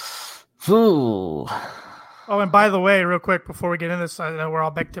 Ooh. Oh, and by the way, real quick before we get into this, I know we're all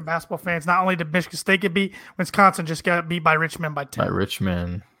Big Ten basketball fans. Not only did Michigan State get beat, Wisconsin just got beat by Richmond by 10. By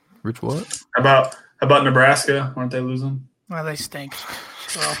Richmond. Rich what? How about Nebraska? Aren't they losing? Well, they stink.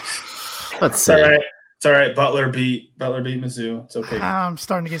 So let's see. It's all right. Butler beat Mizzou. It's okay. I'm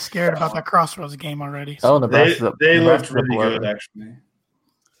starting to get scared about that Crossroads game already. So. Oh, Nebraska. They looked really good, actually.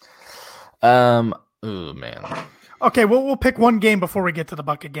 Oh man. Okay, we'll pick one game before we get to the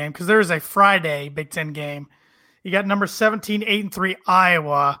bucket game because there is a Friday Big Ten game. You got number 17, 8-3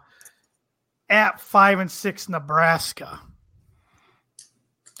 Iowa at 5-6 Nebraska.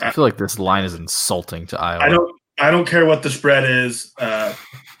 I feel like this line is insulting to Iowa. I don't care what the spread is.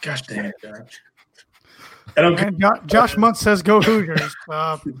 Gosh dang it, Josh. I don't care. Josh Muntz says go Hoosiers.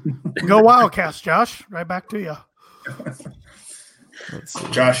 Go Wildcats, Josh. Right back to you. Let's see.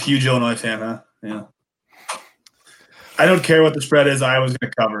 Josh, huge Illinois fan, huh? Yeah. I don't care what the spread is. Iowa's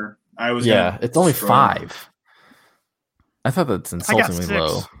going to cover. It's only 5. I thought that's insultingly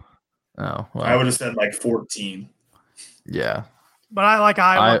low. Oh, well. I would have said like 14. Yeah. But I like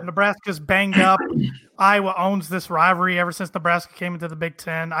Iowa. Nebraska's banged up. Iowa owns this rivalry ever since Nebraska came into the Big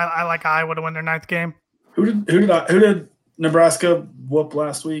Ten. I like Iowa to win their 9th game. Who did Nebraska whoop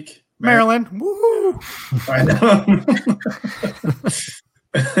last week? Maryland. Woo! I know.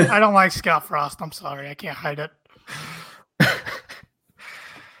 I don't like Scott Frost. I'm sorry. I can't hide it.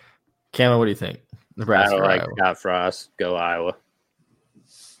 Cameron, what do you think? Nebraska. I don't like Scott Frost. Go Iowa.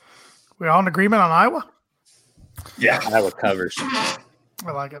 We're all in agreement on Iowa? Yeah. Iowa covers. I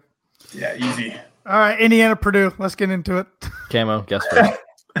like it. Yeah, easy. All right, Indiana, Purdue. Let's get into it. Camo, guess what?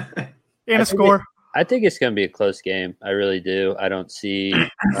 And a score. I think it's going to be a close game. I really do. I don't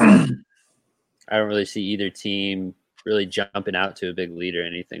really see either team really jumping out to a big lead or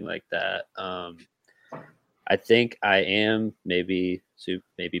anything like that. I think I am maybe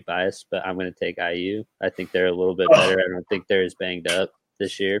biased, but I'm going to take IU. I think they're a little bit better. I don't think they're as banged up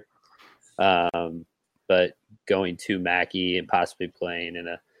this year. But going to Mackey and possibly playing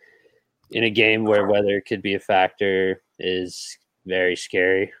in a game where weather could be a factor is very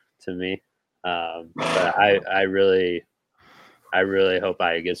scary to me. But I really hope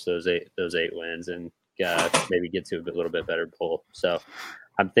IU gets those eight wins and maybe get to a little bit better pull. So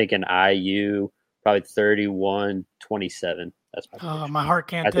I'm thinking IU probably 31-27. That's my heart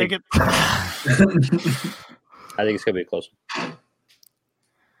can't take it. I think it's gonna be a close one.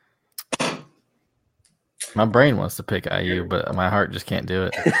 My brain wants to pick IU, but my heart just can't do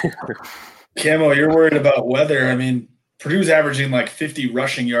it. Camo, you're worried about weather. I mean, Purdue's averaging like 50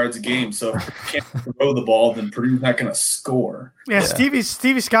 rushing yards a game, so if you can't throw the ball, then Purdue's not going to score. Yeah, Stevie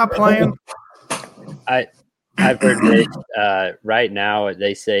Scott playing. I've heard right now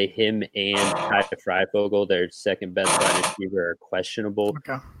they say him and Tyler Freifogel, their second best wide receiver, are questionable.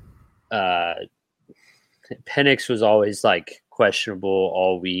 Okay. Penix was always like questionable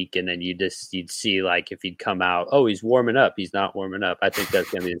all week, and then you'd see like if he'd come out, oh, he's warming up, he's not warming up. I think that's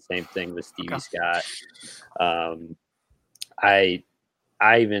going to be the same thing with Stevie Scott. I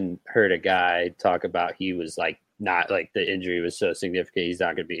even heard a guy talk about he was like not like the injury was so significant he's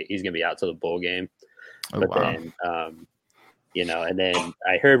going to be out till the bowl game. Then and then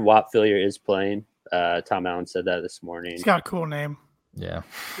I heard Whop Phillier is playing. Tom Allen said that this morning. He's got a cool name. Yeah.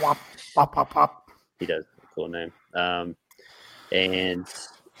 Whop, whop, whop, whop. He does. Cool name.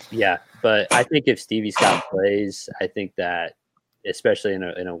 But I think if Stevie Scott plays, I think that especially in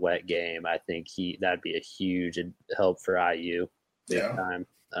a wet game, I think that'd be a huge help for IU big time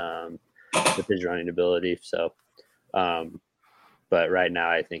with his running ability. So, but right now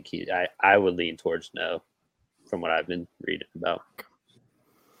I think I would lean towards no from what I've been reading about.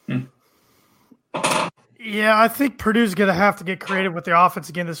 Yeah, I think Purdue's going to have to get creative with their offense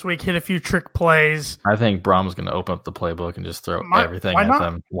again this week, hit a few trick plays. I think Brom's going to open up the playbook and just throw everything at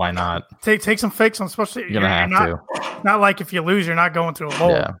them. Why not? Take some fakes on, especially you're going to have to. Not like if you lose, you're not going to a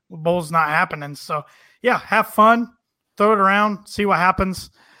bowl. Yeah. The bowl's not happening. So yeah, have fun, throw it around, see what happens.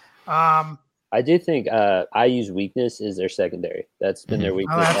 I do think IU's weakness is their secondary. That's been their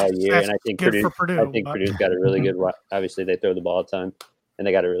weakness all year, and I think Purdue. Purdue's got a really good. Obviously, they throw the ball a ton, and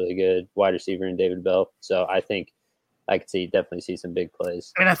they got a really good wide receiver in David Bell. So I think I could definitely see some big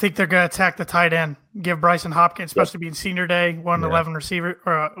plays. And I think they're going to attack the tight end. Give Bryson Hopkins, especially being senior day, 11 receiver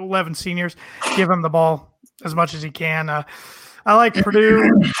or 11 seniors, give him the ball as much as he can. I like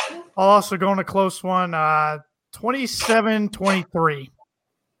Purdue. I'll also go in a close one, 27-23.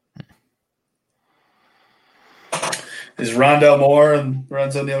 Is Rondell Moore and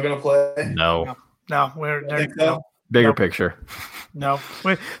Lorenzo Neal going to play? No. Bigger picture. No.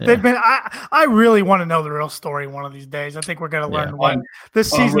 They've been. I really want to know the real story one of these days. I think we're going to learn one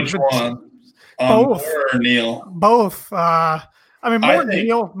this season. Which one? Both. Moore or Neal? Both. More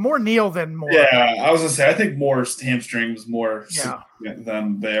Neal than Moore. Yeah, I was going to say, I think Moore's hamstring was more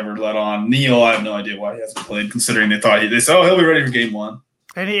than they ever let on. Neal, I have no idea why he hasn't played, considering they said, he'll be ready for game 1.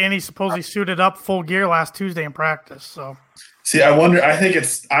 And he supposedly suited up full gear last Tuesday in practice. So, see, I wonder. I think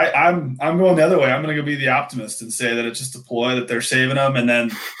it's. I'm going the other way. I'm going to go be the optimist and say that it's just a ploy that they're saving him, and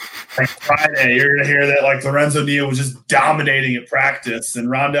then like Friday you're going to hear that like Lorenzo Neal was just dominating at practice, and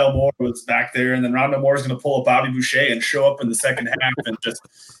Rondell Moore was back there, and then Rondell Moore is going to pull a Bobby Boucher and show up in the second half and just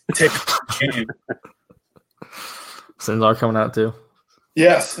take the game. Sinlar coming out too.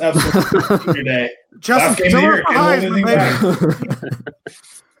 Yes, absolutely. Every day. Justin Stiller for Heisman,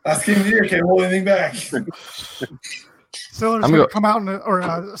 Last game of the year, can't hold anything back. Siller's going to come out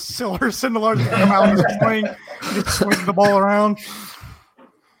Sindelar's going to come out and swing the ball around.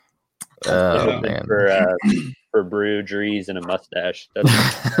 Man. For Brew, Drees, and a mustache.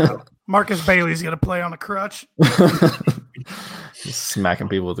 Marcus Bailey's going to play on a crutch. Smacking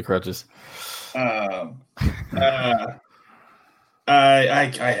people with the crutches.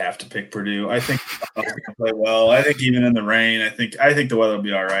 I have to pick Purdue. I think they're going to play well. I think even in the rain, I think the weather will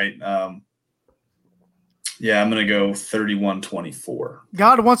be all right. I'm going to go 31-24.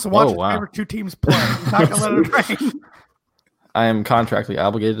 God wants to watch his favorite two teams play. He's not going to let it rain. I am contractually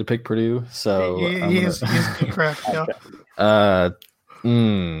obligated to pick Purdue, so he is correct. Yeah.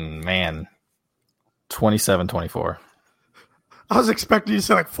 27-24. I was expecting you to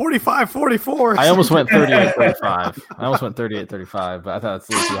say like 45-44. I almost went 38-35. But I thought it's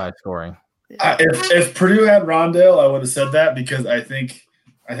a little too high scoring. If Purdue had Rondell, I would have said that because I think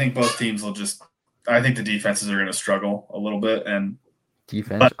both teams will just – I think the defenses are going to struggle a little bit.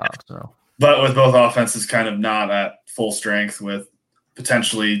 But with both offenses kind of not at full strength with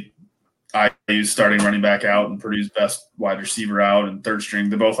potentially IU's starting running back out and Purdue's best wide receiver out and third string,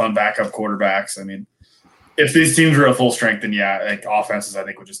 they're both on backup quarterbacks. I mean, if these teams were at full strength, then offenses I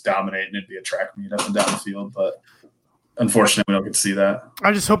think would just dominate and it'd be a track meet up and down the field. But unfortunately, we don't get to see that.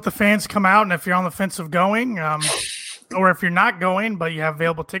 I just hope the fans come out, and if you're on the fence of going, or if you're not going but you have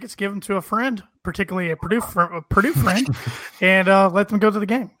available tickets, give them to a friend, particularly a Purdue friend, and let them go to the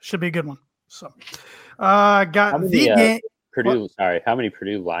game. Should be a good one. So, got the game. Purdue. Sorry, how many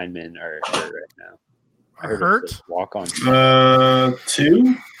Purdue linemen are hurt right now? Hurt? Walk on. 2.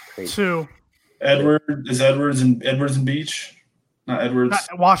 Crazy. 2. Edwards and Beach, not Edwards.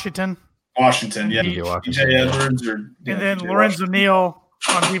 Washington, yeah. DJ Edwards and then Lorenzo Neal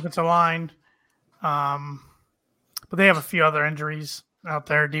on defensive line. But they have a few other injuries out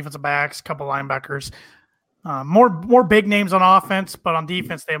there. Defensive backs, a couple linebackers. More big names on offense, but on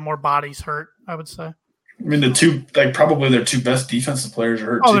defense they have more bodies hurt, I would say. I mean, probably their two best defensive players are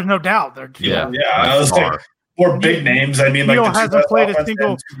hurt. Oh, there's no doubt. They're two. Yeah. I was like. More big names. I mean, Neal like hasn't played a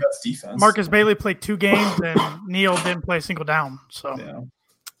single. Defense. Marcus Bailey played 2 games, and Neal didn't play a single down. So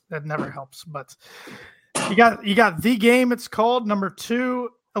that never helps. But you got the game. It's called number 2,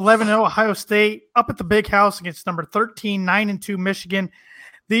 11-0 Ohio State up at the Big House against number 13, 9-2 Michigan.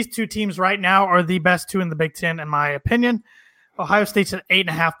 These two teams right now are the best 2 in the Big Ten, in my opinion. Ohio State's an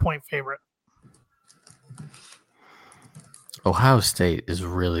 8.5-point favorite. Ohio State is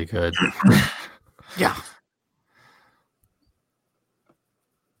really good. Yeah.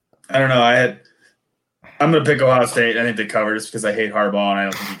 I don't know. I'm going to pick Ohio State. I think they cover just because I hate Harbaugh and I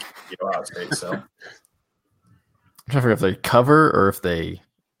don't think he can beat Ohio State. So I'm trying to figure if they cover or if they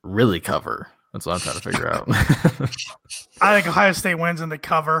really cover. That's what I'm trying to figure out. I think Ohio State wins and they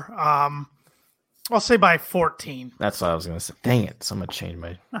cover. I'll say by 14. That's what I was going to say. Dang it. So I'm going to change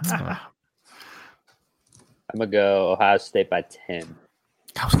my. I'm going to go Ohio State by 10.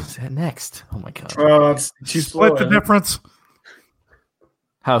 I was going to say that next. Oh, my God. It's too split the difference.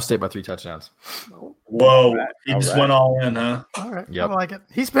 Ohio State by 3 touchdowns. Whoa. He just went all in, huh? All right. Yep. I like it.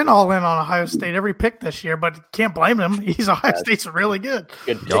 He's been all in on Ohio State every pick this year, but can't blame him. Ohio State's really good.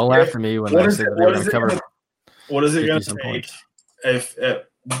 Y'all laughed at me when I said they were going to cover. What is it going to take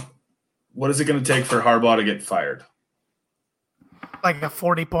what is it going to take for Harbaugh to get fired? Like a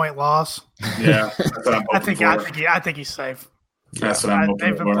 40-point loss. Yeah. That's what I'm hoping for. I think he's safe. That's what I'm hoping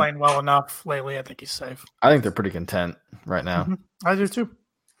They've been playing well enough lately. I think he's safe. I think they're pretty content right now. Mm-hmm. I do too.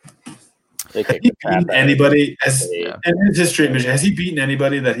 Has he beaten anybody? In his history, has he beaten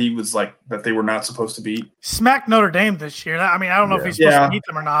anybody that he was like that they were not supposed to beat? Smacked Notre Dame this year. I mean, I don't know if he's supposed to beat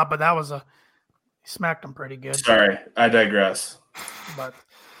them or not, but that was he smacked them pretty good. Sorry, I digress. But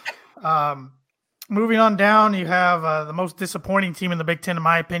moving on down, you have the most disappointing team in the Big Ten, in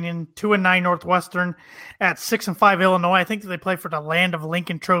my opinion, 2-9 Northwestern at 6-5 Illinois. I think that they play for the Land of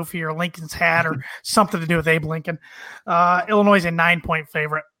Lincoln Trophy or Lincoln's Hat or something to do with Abe Lincoln. Illinois is a 9-point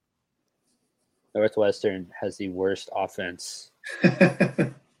favorite. Northwestern has the worst offense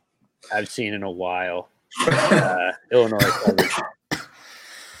I've seen in a while. Illinois coverage.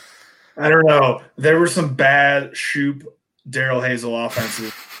 I don't know. There were some bad Shoop, Daryl Hazel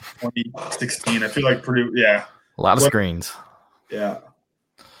offenses. 2016. I feel like Purdue, a lot of screens. Yeah.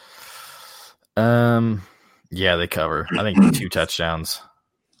 They cover. I think 2 touchdowns.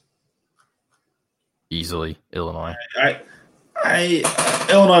 Easily, Illinois.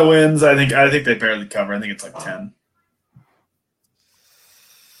 Illinois wins. I think they barely cover. I think it's like 10.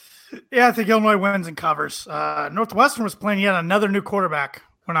 Yeah, I think Illinois wins and covers. Northwestern was playing yet another new quarterback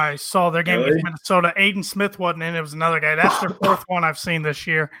when I saw their game against Minnesota. Aiden Smith wasn't in. It was another guy. That's their 4th one I've seen this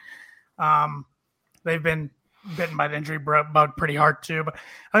year. They've been bitten by the injury bug pretty hard too. But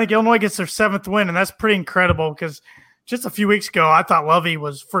I think Illinois gets their 7th win, and that's pretty incredible because just a few weeks ago I thought Lovey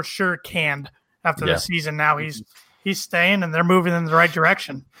was for sure canned after the season. Now he's staying, and they're moving in the right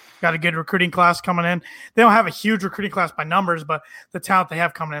direction. Got a good recruiting class coming in. They don't have a huge recruiting class by numbers, but the talent they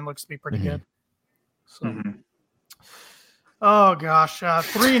have coming in looks to be pretty good. So. Oh, gosh.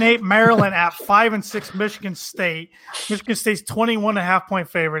 3-8 Maryland at 5-6 Michigan State. Michigan State's 21.5-point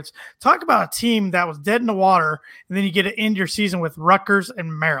favorites. Talk about a team that was dead in the water, and then you get to end your season with Rutgers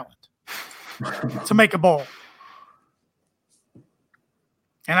and Maryland to make a bowl.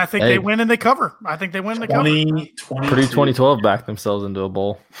 And I think they win and they cover. I think they win and they cover. Purdue 2012 backed themselves into a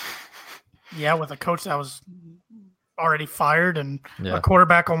bowl. Yeah, with a coach that was already fired and a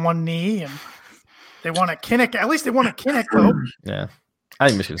quarterback on one knee. And they won at Kinnick. At least they won at Kinnick, though. Yeah. I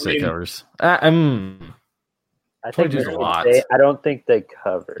think Michigan State covers. I think Michigan State, I don't think they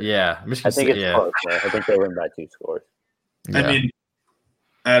cover. Yeah. Michigan State, it's close. I think they win by 2 scores. Yeah. I mean,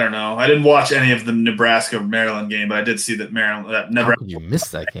 I don't know. I didn't watch any of the Nebraska-Maryland game, but I did see that Nebraska. How could you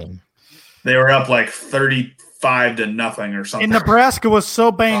missed that game? They were up like 35-0 or something. And Nebraska was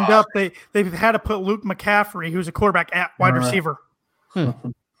so banged up, they had to put Luke McCaffrey, who's a quarterback, at wide receiver.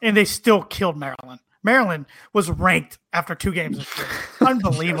 And they still killed Maryland. Maryland was ranked after 2 games this year.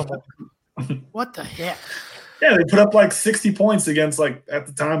 Unbelievable. What the heck? Yeah, they put up like 60 points against, like, at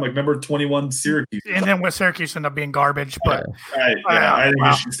the time, like, number 21 Syracuse. And then with Syracuse ended up being garbage. But I think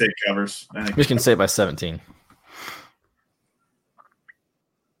Michigan State covers. Michigan State by 17.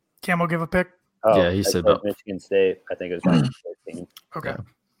 Cam will give a pick? Oh, yeah, he said Michigan State. I think it was 13. Okay.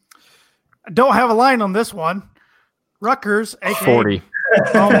 I don't have a line on this one. Rutgers, a.k.a. 40.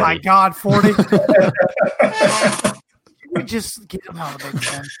 Oh, my God, 40. We just get them out of the Big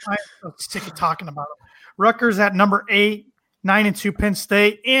Ten. I'm so sick of talking about them. Rutgers at number 8, 9-2 Penn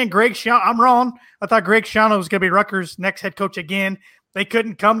State, and Greg Schiano. I'm wrong. I thought Greg Schiano was going to be Rutgers' next head coach again. They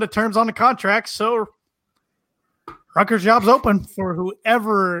couldn't come to terms on the contract, so Rutgers' job's open for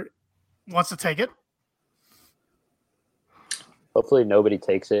whoever wants to take it. Hopefully nobody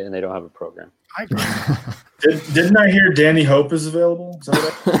takes it and they don't have a program. I agree. Didn't I hear Danny Hope is available? Is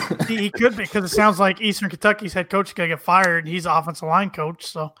that right? He could be, because it sounds like Eastern Kentucky's head coach is going to get fired. He's offensive line coach,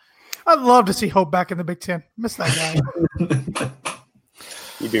 so I'd love to see Hope back in the Big Ten. Miss that guy.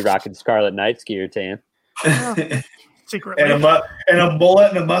 You'd be rocking Scarlet Knights gear, Tan. Secretly. And a mullet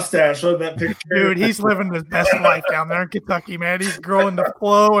and a mustache. Look at that picture. Dude, he's living his best life down there in Kentucky, man. He's growing the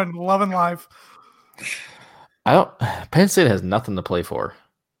flow and loving life. Penn State has nothing to play for.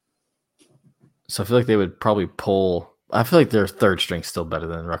 So I feel like they would probably pull. I feel like their third string's still better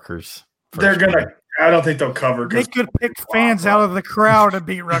than Rutgers. They're going to. I don't think they'll cover. They could pick fans out of the crowd and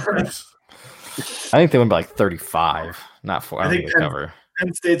beat Rutgers. I think they win by like 35, not 4. I don't think they cover.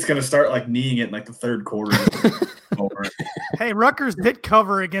 Penn State's going to start like kneeing it in like the third quarter. Hey, Rutgers did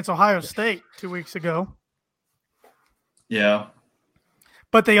cover against Ohio State 2 weeks ago. Yeah.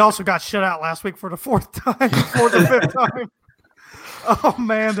 But they also got shut out last week for the 4th or 5th time. Oh,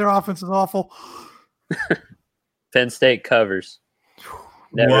 man, their offense is awful. Penn State covers.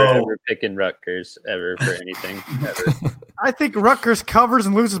 Never ever picking Rutgers ever for anything. Ever. I think Rutgers covers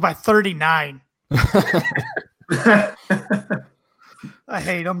and loses by 39. I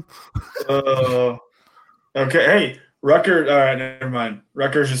hate them. Okay. Hey, Rutgers. All right, never mind.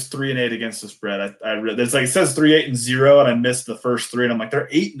 Rutgers is 3-8 against the spread. It's like it says 3-8-0, and I missed the first three, and I'm like, they're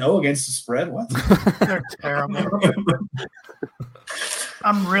 8-0 against the spread. What? They're terrible.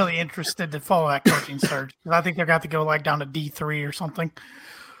 I'm really interested to follow that coaching search because I think they're got to go like down to D3 or something.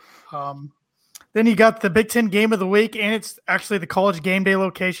 Then you got the Big Ten game of the week, and it's actually the College game day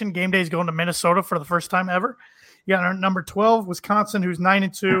location. Game day is going to Minnesota for the first time ever. You got our number 12, Wisconsin, who's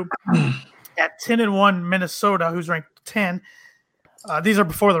 9-2, at 10-1, Minnesota, who's ranked 10. These are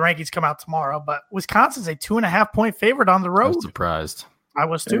before the rankings come out tomorrow, but Wisconsin's a 2.5-point favorite on the road. I was surprised. I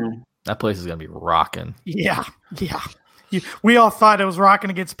was too. That place is going to be rocking. Yeah. We all thought it was rocking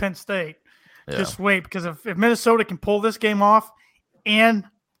against Penn State. Yeah. Just wait, because if Minnesota can pull this game off and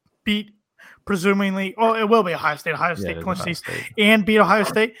beat, presumably, it will be Ohio State. Ohio State clinch these and beat Ohio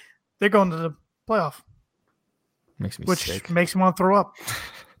State, they're going to the playoff. Makes me sick. Makes me want to throw up.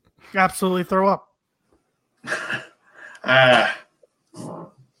 Absolutely throw up.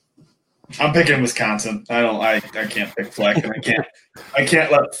 I'm picking Wisconsin. I can't pick Fleck, and I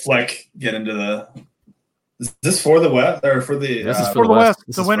can't let Fleck get into the. Is this for the West or for the? This is for the West.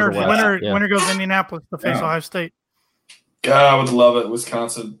 The winner goes to Indianapolis to face Ohio State. God, I would love it.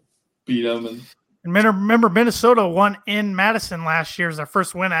 Wisconsin beat them, and remember Minnesota won in Madison last year as their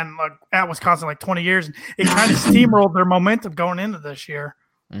first win at Wisconsin in like 20 years. And it kind of steamrolled their momentum going into this year.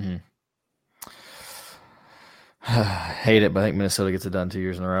 Mm-hmm. Hate it, but I think Minnesota gets it done 2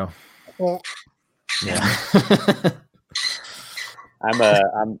 years in a row. Well, yeah.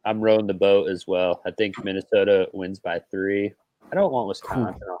 I'm rowing the boat as well. I think Minnesota wins by 3. I don't want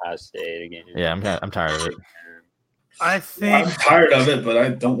Wisconsin Ohio State again. Yeah, I'm tired of it. I'm tired of it, but I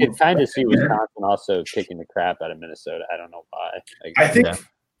don't. It's time to see Wisconsin also kicking the crap out of Minnesota. I don't know why. I think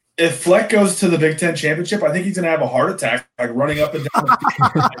if Fleck goes to the Big Ten championship, I think he's going to have a heart attack, like running up and down the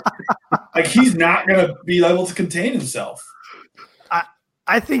field. Like he's not going to be able to contain himself.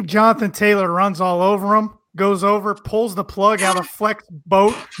 I think Jonathan Taylor runs all over him, goes over, pulls the plug out of Fleck's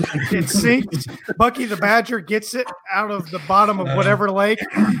boat, it sinks. Bucky the Badger gets it out of the bottom of whatever lake,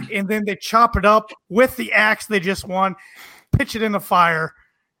 and then they chop it up with the axe they just won, pitch it in the fire.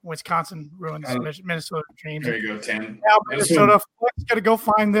 Wisconsin ruins Minnesota dreams. There you go, Tan. Now Minnesota, Fleck's got to go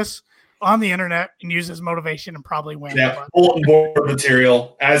find this on the internet and use his motivation and probably win. Yeah, bulletin board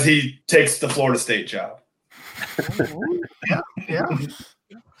material as he takes the Florida State job. Yeah.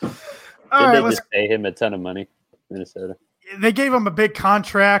 All right, let's pay him a ton of money, Minnesota. They gave him a big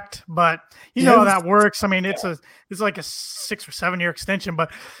contract, but you know how that works. I mean, it's like a 6 or 7 year extension.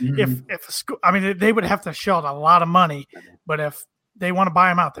 But if a school, I mean, they would have to shell out a lot of money. But if they want to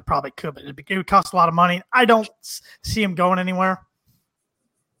buy him out, they probably could. But it would cost a lot of money. I don't see him going anywhere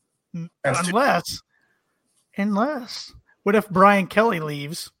unless. What if Brian Kelly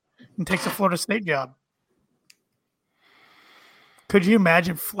leaves and takes a Florida State job? Could you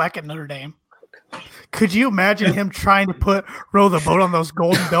imagine Fleck at Notre Dame? Could you imagine him trying to row the boat on those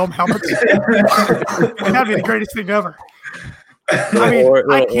Golden Dome helmets? That'd be the greatest thing ever. I mean,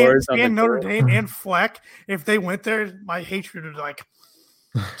 I can't stand Notre Dame and Fleck. If they went there, my hatred would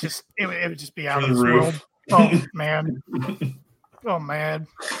it would just be out of this world. Oh man.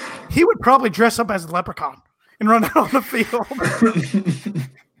 He would probably dress up as a leprechaun and run out on the field.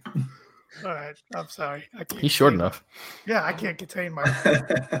 All right, I'm sorry. He's short enough. Yeah, I can't contain my.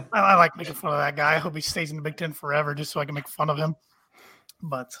 I like making fun of that guy. I hope he stays in the Big Ten forever, just so I can make fun of him.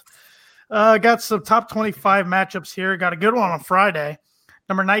 But got some top 25 matchups here. Got a good one on Friday.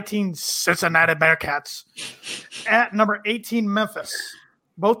 Number 19, Cincinnati Bearcats at number 18, Memphis.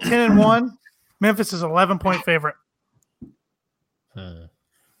 Both 10-1. Memphis is 11-point favorite.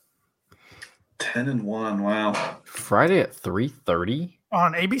 10-1. Wow. Friday at 3:30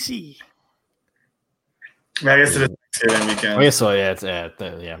 on ABC. I guess it is Thanksgiving weekend. I guess so. Yeah, it's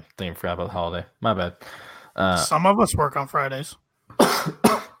Didn't forgot about the holiday. My bad. Some of us work on Fridays.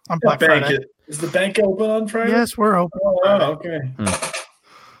 On Black Friday. Is the bank open on Friday? Yes, we're open. Oh, okay.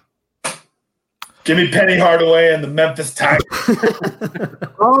 Give me Penny Hardaway and the Memphis Tigers.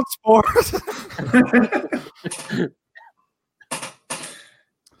 On sports.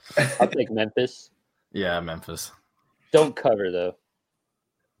 I'll take Memphis. Yeah, Memphis. Don't cover though.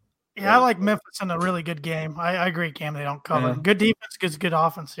 Yeah, I like Memphis in a really good game. I agree, Cam. They don't cover. Yeah. Good defense, good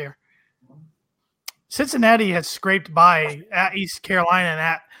offense here. Cincinnati has scraped by at East Carolina and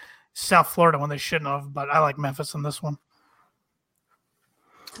at South Florida when they shouldn't have, but I like Memphis in this one.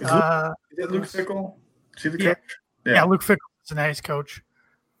 Is it Luke Fickell? Is he the coach? Yeah, Luke Fickell is a nice coach.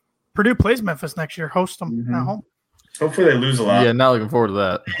 Purdue plays Memphis next year. Host them at home. Hopefully they lose a lot. Yeah, not looking forward to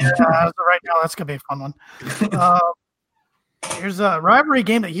that. Right now, that's going to be a fun one. Here's a rivalry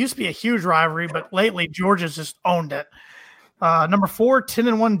game that used to be a huge rivalry, but lately Georgia's just owned it. Number 4,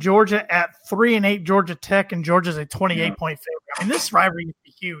 10-1 Georgia at 3-8 Georgia Tech, and Georgia's a 28-point favorite. I mean, this rivalry used to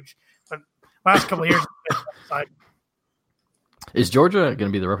be huge, but last couple of years, is Georgia going to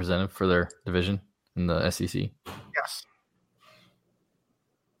be the representative for their division in the SEC? Yes.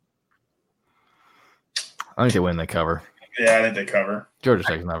 I think they win. They cover. Yeah, I think they cover. Georgia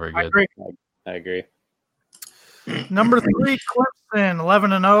Tech's not very good. I agree. Number 3, Clemson,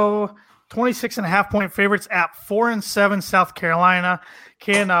 11-0, 26.5-point favorites at 4-7 South Carolina.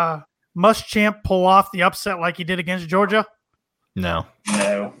 Can Muschamp pull off the upset like he did against Georgia? No.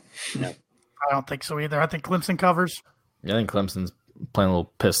 I don't think so either. I think Clemson covers. Yeah, I think Clemson's playing a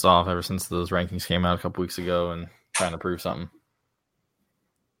little pissed off ever since those rankings came out a couple weeks ago and trying to prove something.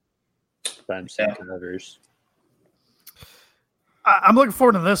 Covers. I'm looking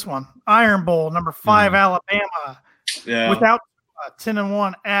forward to this one. Iron Bowl, number 5, Alabama. Yeah. Without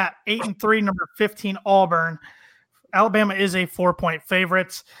 10-1 at 8-3, number 15, Auburn. Alabama is a 4-point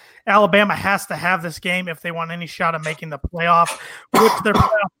favorite. Alabama has to have this game if they want any shot of making the playoff, which their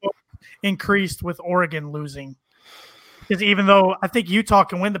playoff increased with Oregon losing. Because even though I think Utah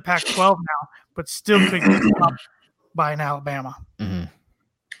can win the Pac-12 now, but still could get stopped by an Alabama. Mm-hmm.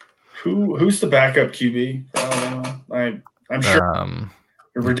 Who's the backup QB for Alabama? I'm sure a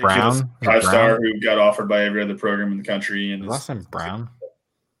ridiculous 5-star who got offered by every other program in the country. And last time Brown.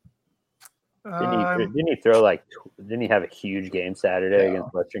 Didn't he throw didn't he have a huge game Saturday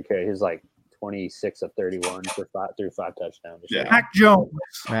against Western Carolina? He was like 26 of 31 through 5 touchdowns. Yeah. Mac Jones.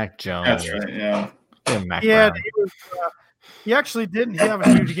 That's right. Yeah. He actually didn't have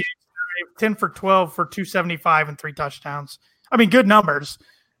a huge game. 10 for 12 for 275 and 3 touchdowns. I mean, good numbers.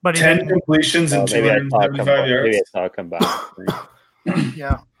 But 10 completions and 275 yards. Maybe I saw it come back.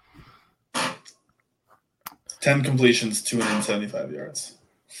 Yeah. 10 completions, 275 yards.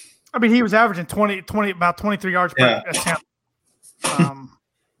 I mean, he was averaging about 23 yards per attempt.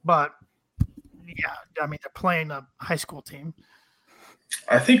 But yeah, I mean, they're playing a high school team.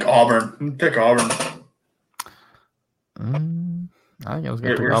 I think Auburn. Pick Auburn. I think I was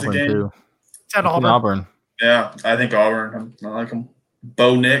going to pick Auburn too. It's at Auburn. Yeah, I think Auburn. I like him.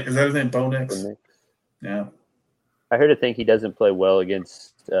 Bo Nix. Is that his name? Bo Nix? Yeah. I heard he doesn't play well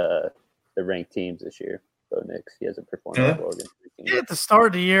against the ranked teams this year. Bo Nix. He hasn't performed well against the teams. At the start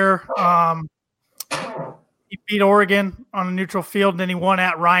of the year, he beat Oregon on a neutral field, and then he won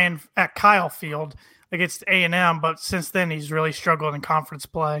at Kyle Field against A&M. But since then, he's really struggled in conference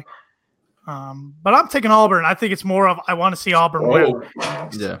play. But I'm taking Auburn. I think it's more of I want to see Auburn win.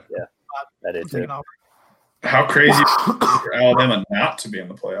 Yeah. That is it. How crazy for Alabama not to be in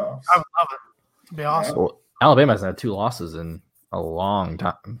the playoffs? I would love it. It'd be awesome. Well, Alabama hasn't had 2 losses in a long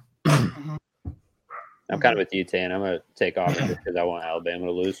time. I'm kind of with you, Tan. I'm going to take Auburn because I want Alabama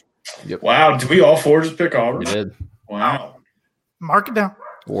to lose. Yep. Wow. Did we all 4 just pick Auburn? We did. Wow. Mark it down.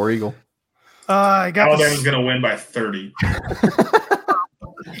 War Eagle. Alabama's going to win by 30.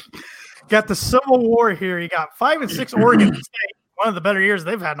 Got the Civil War here. You got 5 and 6 Oregon State, one of the better years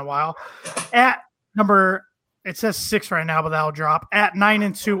they've had in a while. At number, it says 6 right now, but that'll drop. At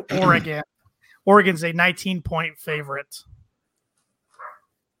 9-2 Oregon. Oregon's a 19-point favorite.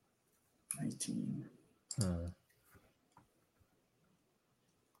 19.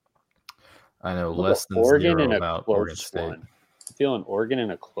 I know less than Oregon 0 in a about close Oregon State. one. I'm feeling Oregon in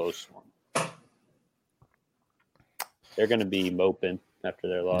a close one. They're going to be moping after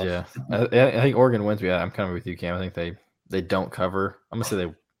their loss. Yeah, I think Oregon wins. Yeah, I'm kind of with you, Cam. I think they don't cover. I'm gonna say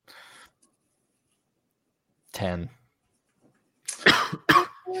they 10.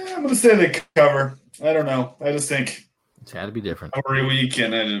 I'm gonna say they cover. I don't know. I just think it's had to be different every week,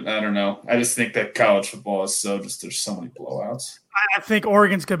 and I don't know. I just think that college football is there's so many blowouts. I think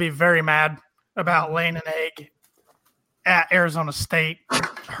Oregon's gonna be very mad about laying an egg at Arizona State.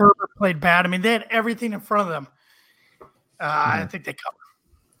 Herbert played bad. I mean, they had everything in front of them. I think they cover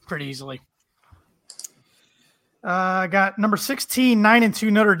pretty easily. Got number 16,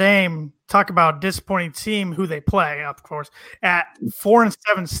 9-2 Notre Dame. Talk about disappointing team who they play, of course. At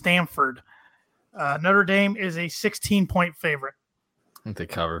 4-7 Stanford. Notre Dame is a 16-point favorite. I think they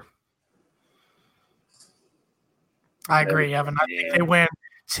cover. I agree, Evan. I think they win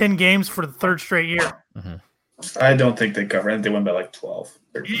 10 games for the 3rd straight year. Mm-hmm. I don't think they cover. I think they win by like 12.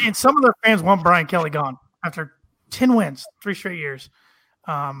 13. And some of their fans want Brian Kelly gone after 10 wins, 3 straight years.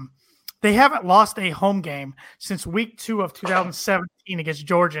 They haven't lost a home game since week 2 of 2017 against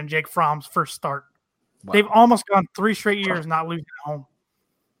Georgia and Jake Fromm's first start. Wow. They've almost gone 3 straight years not losing at home.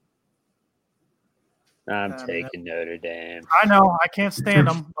 I'm taking Notre Dame. I know. I can't stand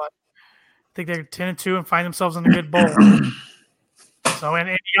them, but I think they're 10-2 and find themselves in a good bowl. So, and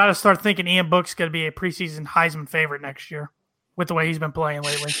you got to start thinking Ian Book's going to be a preseason Heisman favorite next year with the way he's been playing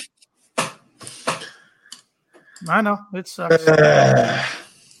lately. I know. It sucks.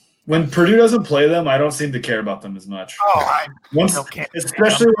 When Purdue doesn't play them, I don't seem to care about them as much. Oh,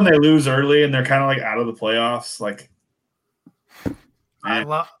 especially when they lose early and they're kind of like out of the playoffs. Like, I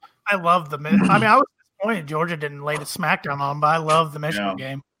love the. I mean, I was disappointed Georgia didn't lay the smackdown on them, but I love the Michigan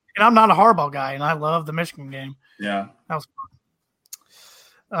game, and I'm not a Harbaugh guy, and I love the Michigan game. Yeah, that was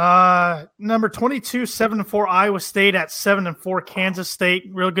fun. Number 22, 7-4 Iowa State at 7-4 Kansas State.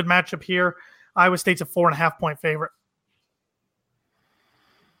 Real good matchup here. Iowa State's a 4.5-point favorite.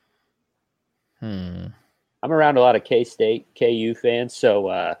 I'm around a lot of K-State, KU fans,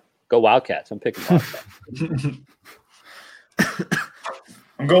 so go Wildcats. I'm picking Wildcats.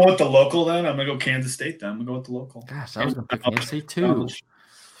 I'm going with the local then. I'm going to go Kansas State then. I'm going to go with the local. Gosh, I was going to pick Kansas State too.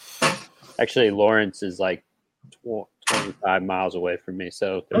 Actually, Lawrence is like 25 miles away from me,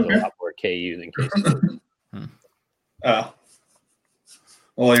 so there's a lot more KU than K-State.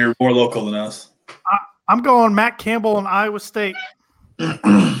 Well, you're more local than us. I'm going Matt Campbell and Iowa State.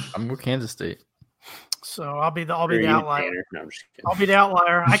 I'm with Kansas State. So I'll be the outlier. No, I'll be the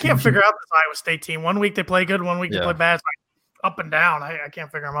outlier. I can't figure out this Iowa State team. One week they play good, one week they play bad. It's like up and down. I can't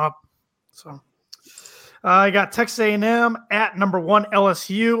figure them up. So I got Texas A&M at number 1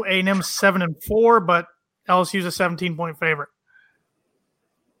 LSU. A&M 7-4, but LSU's a 17-point favorite.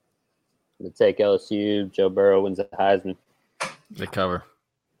 I'm going to take LSU. Joe Burrow wins the Heisman. They cover.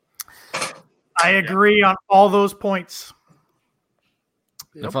 I agree on all those points.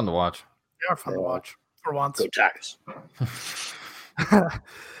 They're fun to watch. They are fun to watch for once. Go Tigers.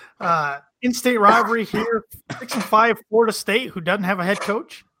 In-state rivalry here. 6-5 Florida State, who doesn't have a head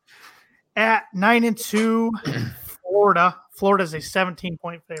coach, at 9-2 Florida. Florida's a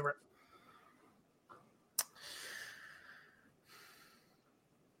 17-point favorite.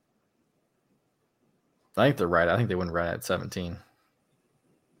 I think they're right. I think they win right at 17.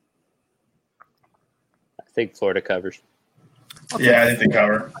 I think Florida covers. I think they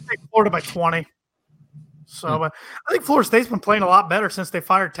cover. I think Florida by 20. So I think Florida State's been playing a lot better since they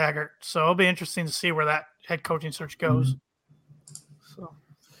fired Taggart. So it'll be interesting to see where that head coaching search goes. So,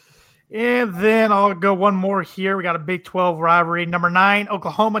 and then I'll go one more here. We got a Big 12 rivalry. Number 9,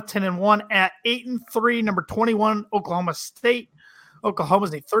 Oklahoma 10-1 at 8-3. Number 21, Oklahoma State.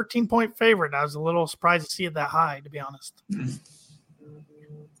 Oklahoma's a 13-point favorite. I was a little surprised to see it that high, to be honest.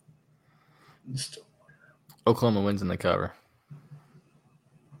 Oklahoma wins in the cover.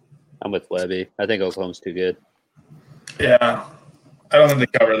 I'm with Webby. I think Oklahoma's too good. Yeah. I don't think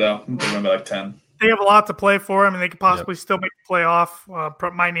they cover, though. They win by like 10. They have a lot to play for. I mean, they could possibly still make the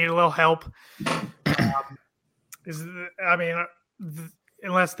playoff. Might need a little help.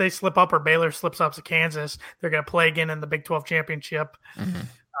 Unless they slip up or Baylor slips up to Kansas, they're going to play again in the Big 12 championship. Mm-hmm.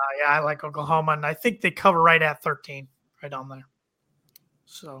 I like Oklahoma, and I think they cover right at 13, right on there.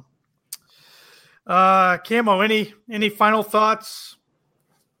 So, Camo, any final thoughts?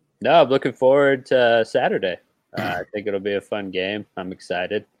 No, I'm looking forward to Saturday. I think it'll be a fun game. I'm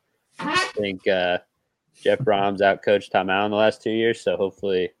excited. I think Jeff Brom's outcoached Tom Allen the last 2 years, so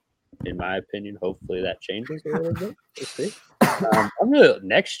hopefully, in my opinion, that changes a little bit. We'll see.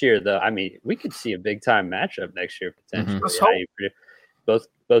 Next year, though, I mean, we could see a big-time matchup next year, potentially. Mm-hmm.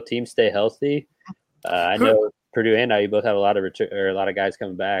 Both teams stay healthy. I know Purdue and IU both have a lot of guys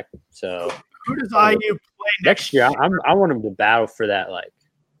coming back. So who does IU play next year? I want them to battle for that, like,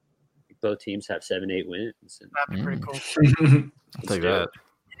 both teams have 7-8 wins. That'd be pretty cool. I'll take that.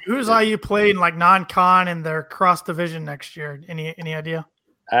 Who's IU playing like non-con in their cross division next year? Any idea?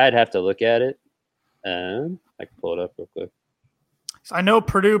 I'd have to look at it. I can pull it up real quick. So I know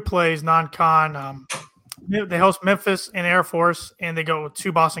Purdue plays non-con. They host Memphis and Air Force, and they go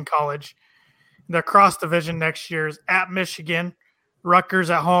to Boston College. Their cross division next year is at Michigan, Rutgers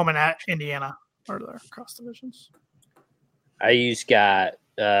at home, and at Indiana are their cross divisions. IU's got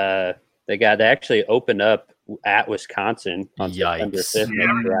they actually opened up at Wisconsin on September 5th.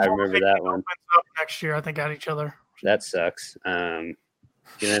 Yeah, I remember that one. Next year, I think, at each other. That sucks. And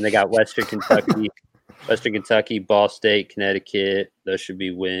then they got Western Kentucky, Ball State, Connecticut. Those should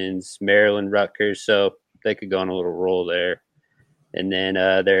be wins. Maryland, Rutgers. So they could go on a little roll there. And then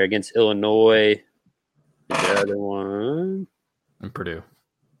they're against Illinois. The other one. And Purdue.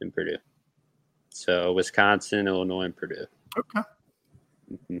 So Wisconsin, Illinois, and Purdue. Okay.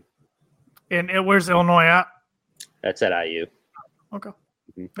 Mm-hmm. And where's Illinois at? That's at IU. Okay.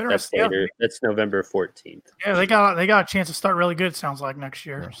 That's later. That's November 14th. Yeah, they got a chance to start really good. It sounds like next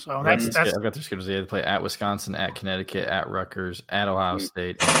year. So that's I've got their schedules. They play at Wisconsin, at Connecticut, at Rutgers, at Ohio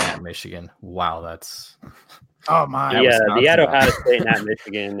State, and at Michigan. Wow, that's my. Yeah, the at Ohio State and at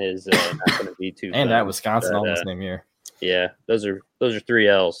Michigan is not going to be too. And fun, at Wisconsin all the same year. Yeah, those are 3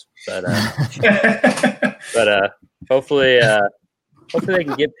 L's. But hopefully they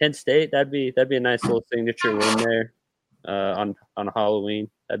can get Penn State. That'd be a nice little signature win there. On Halloween,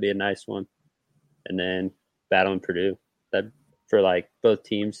 that'd be a nice one, and then battling Purdue. That for like both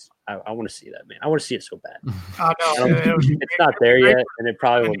teams, I want to see that, man. I want to see it so bad. It's not there yet, and it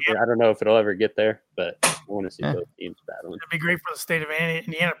probably won't. I don't know if it'll ever get there, but I want to see both teams battling. It'd be great for the state of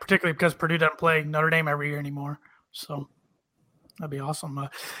Indiana, particularly because Purdue doesn't play Notre Dame every year anymore. So that'd be awesome.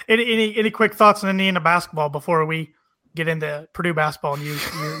 Any quick thoughts on Indiana basketball before we get into Purdue basketball and you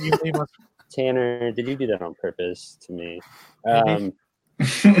leave us? Tanner, did you do that on purpose to me? I'm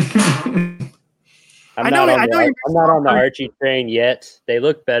not on the Archie train yet. They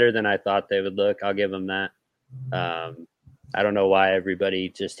look better than I thought they would look. I'll give them that. I don't know why everybody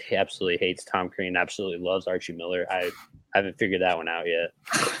just absolutely hates Tom Crean, absolutely loves Archie Miller. I haven't figured that one out yet.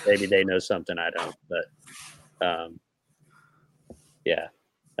 Maybe they know something I don't. But yeah,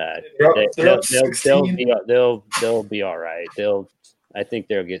 they'll be all right. I think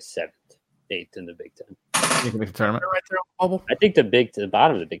they'll get 7th, 8th in the Big Ten. You can make the tournament. Right there on the bubble. I think the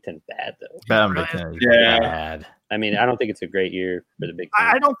bottom of the Big Ten is bad though. Bottom of the Big Ten is bad. I mean, I don't think it's a great year for the Big Ten.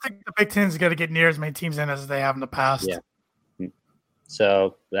 I don't think the Big Ten is going to get near as many teams in as they have in the past. Yeah.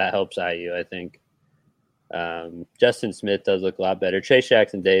 So that helps IU, I think. Justin Smith does look a lot better. Chase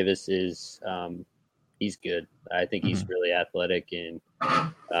Jackson Davis is he's good. I think he's really athletic and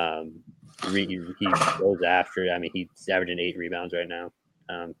he goes after. I mean, he's averaging 8 rebounds right now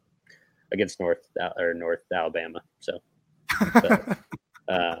against North Alabama. So, but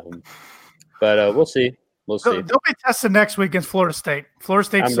we'll see. We'll see. They'll be tested next week against Florida State. Florida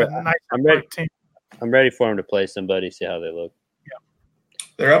State's a nice team. I'm ready for them to play somebody, see how they look.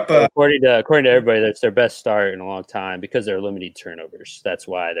 They're up. According to everybody, that's their best start in a long time because they're limiting turnovers. That's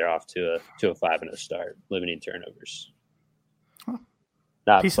why they're off to a 5-0 start, limiting turnovers. Huh.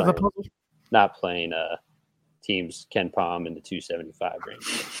 Not Piece playing, of the puzzle. Not playing teams Ken Palm in the 275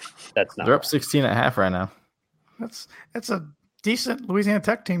 range. That's not. They're up 16.5 right now. That's a decent Louisiana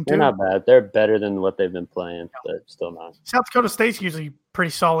Tech team too. They're not bad. They're better than what they've been playing, but still not. South Dakota State's usually pretty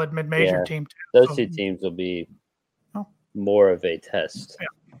solid mid-major team too. Those two teams will be more of a test.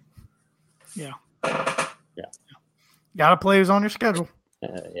 Yeah. Got to play who's on your schedule.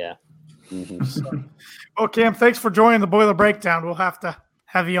 Yeah. Well, Cam, thanks for joining the Boiler Breakdown. We'll have to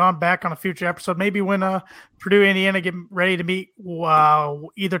have you on back on a future episode. Maybe when Purdue, Indiana get ready to meet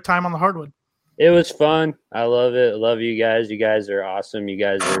either time on the hardwood. It was fun. I love it. I love you guys. You guys are awesome. You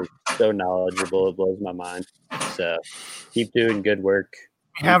guys are so knowledgeable. It blows my mind. So keep doing good work.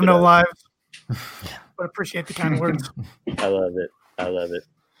 We have no lives. But appreciate the kind words. I love it. All right,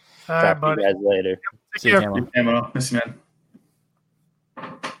 Talk buddy. to you guys later. See you, Camo. Miss you, man.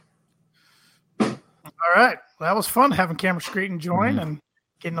 All right. Well, that was fun having Cameron Screeton join and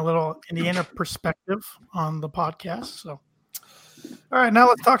getting a little Indiana perspective on the podcast. So, all right, now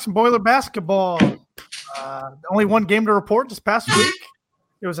let's talk some Boiler basketball. Only one game to report this past week.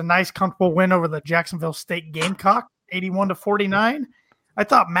 It was a nice, comfortable win over the Jacksonville State Gamecock, 81-49. I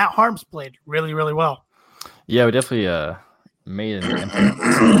thought Matt Harms played really, really well. Yeah, we definitely made an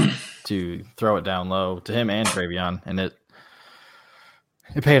effort to throw it down low to him and Travion, and it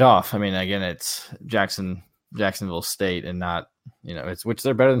paid off. I mean, again, it's Jacksonville State, and not which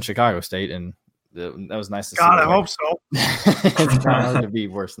they're better than Chicago State, and that was nice to see. God, I hope so. It's hard to be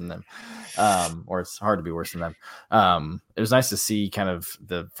worse than them, or it's hard to be worse than them. It was nice to see kind of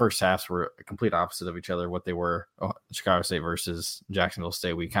the first halves were a complete opposite of each other. What they were, Chicago State versus Jacksonville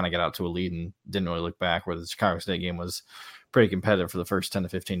State. We kind of got out to a lead and didn't really look back. Where the Chicago State game was pretty competitive for the first 10 to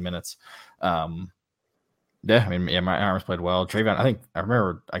 15 minutes. My Arms played well. Travion, I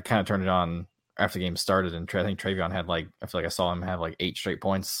remember I kind of turned it on after the game started, and I think Travion had I feel like I saw him have 8 straight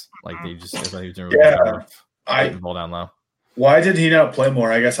points. Like he was doing really good ball down low. Why did he not play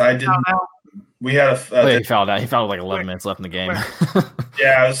more? I guess I didn't. We had he fouled out. He fouled with 11 minutes left in the game.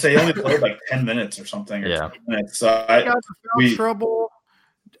 Yeah, I would say he only played 10 minutes or something. Or 20 minutes. So he got the foul trouble.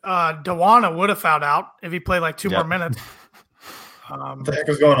 Dewana would have fouled out if he played 2 more minutes. What the heck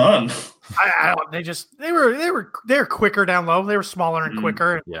was going on? They were quicker down low. They were smaller and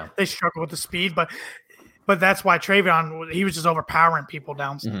quicker. Yeah, they struggled with the speed, but that's why Travion, he was just overpowering people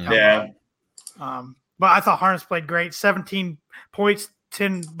down. Yeah. But I thought Harms played great. 17 points,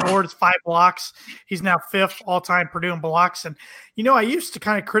 10 boards, 5 blocks. He's now 5th all-time Purdue in blocks. And, I used to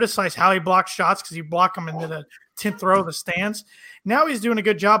kind of criticize how he blocks shots because he blocked them into the 10th row of the stands. Now he's doing a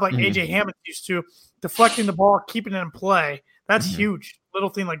good job like A.J. Hammond used to, deflecting the ball, keeping it in play. That's huge. Little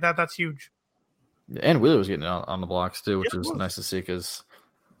thing like that, that's huge. And Wheeler was getting on the blocks too, which was nice to see because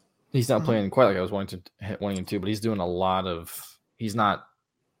he's not playing quite like I was wanting him to, but he's doing a lot of – he's not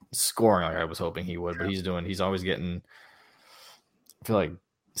scoring like I was hoping he would, but he's always getting – I feel like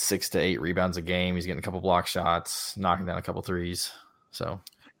 6 to 8 rebounds a game. He's getting a couple block shots, knocking down a couple threes. So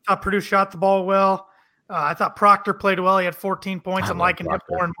I thought Purdue shot the ball well. I thought Proctor played well. He had 14 points. I'm liking him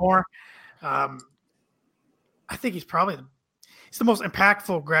more and more. I think he's probably he's the most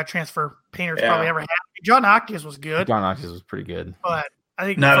impactful grad transfer Painter's probably ever had. John Hopkins was good. John Hopkins was pretty good. But I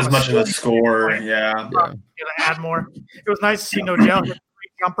think not as much of a scorer. Yeah. Going to add more. It was nice to see Nogel hit 3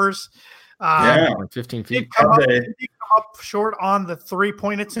 jumpers. 15 feet. He did come up short on the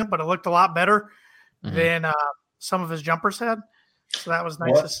 3-point attempt, but it looked a lot better than some of his jumpers had. So that was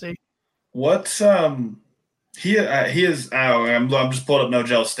nice to see. What's he is? I'm just pulling up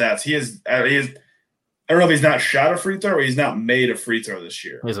Nogel's stats. He is. I don't know if he's not shot a free throw or he's not made a free throw this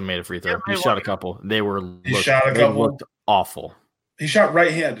year. He hasn't made a free throw. He shot a couple. They looked awful. He shot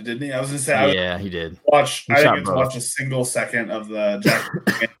right-handed, didn't he? I was going to say. He did. I didn't get to watch a single second of the Jackson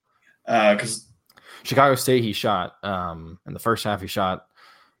game because Chicago State. He shot in the first half. He shot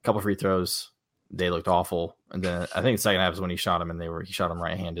a couple free throws. They looked awful, and then I think the second half is when he shot them, and he shot them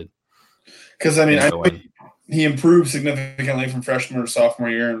right-handed. Because he improved significantly from freshman to sophomore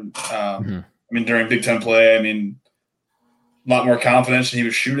year, and during Big Ten play, a lot more confidence, and he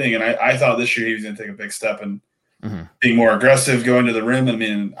was shooting. And I thought this year he was going to take a big step and being more aggressive, going to the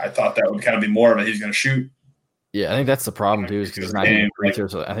rim. I thought that would kind of be more of it. He's going to shoot. Yeah, I think that's the problem too, is because he's not hitting free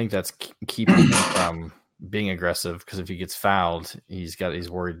throws. So I think that's keeping him from being aggressive. Because if he gets fouled, he's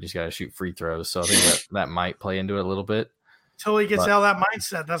worried he's got to shoot free throws. So I think that might play into it a little bit. Until he gets out of that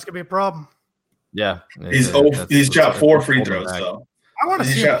mindset, that's going to be a problem. Yeah, he's shot 4 free throws though. I want to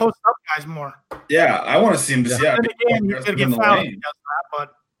see him post up guys more. Yeah, I want to see him. Yeah. And again, he's going to get fouled.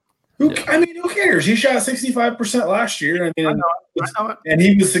 Who cares? He shot 65% last year. I know. And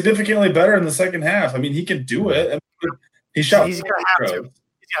he was significantly better in the second half. He can do it. He shot. He's going to have to. He's going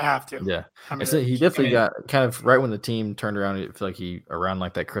to have to. Yeah. He definitely got kind of right when the team turned around. I feel like around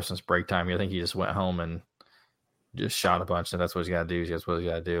like that Christmas break time, I think he just went home and just shot a bunch. And that's what he's got to do. That's what he's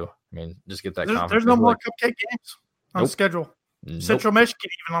got to do. Just get that confidence. There's no more cupcake games on the schedule. Nope. Central Michigan,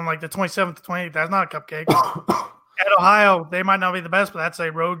 even on like the 27th to 28th, that's not a cupcake. At Ohio, they might not be the best, but that's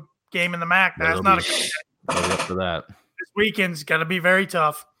a road game in the MAC. That's not a cupcake. Up for that. This weekend's got to be very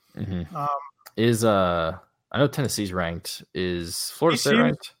tough. I know Tennessee's ranked. Is Florida State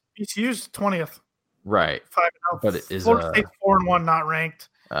ranked? ECU's 20th. Right. 5-0. But it is Florida State's 4-1, not ranked.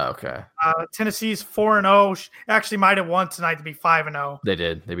 Okay. Tennessee's 4-0. Actually, might have won tonight to be 5-0. They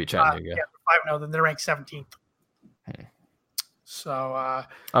did. They beat Chattanooga. 5-0. Then they're ranked 17th. So I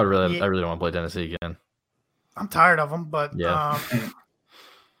really don't want to play Tennessee again. I'm tired of them, but I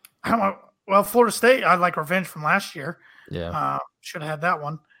don't know. Well, Florida State, I'd like revenge from last year. Yeah, should have had that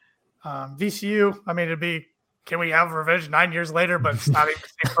one. VCU, it'd be, can we have revenge 9 years later? But it's not even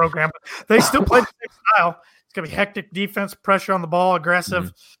the same program. But they still play the same style. It's gonna be hectic defense, pressure on the ball,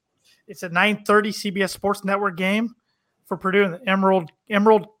 aggressive. It's a 9:30 CBS Sports Network game for Purdue in the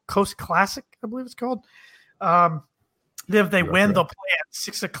Emerald Coast Classic, I believe it's called. If they win, they'll play at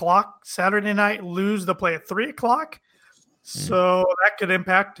 6 o'clock Saturday night. Lose, they'll play at 3 o'clock. So that could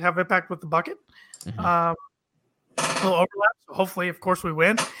have impact with the bucket. A little overlap. So hopefully, of course, we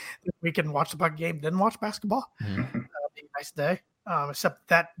win. We can watch the bucket game, then watch basketball. That'll be a nice day. Except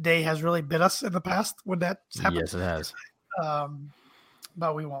that day has really bit us in the past when that's happened. Yes, it has.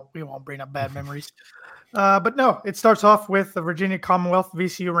 But we won't bring up bad memories. But no, it starts off with the Virginia Commonwealth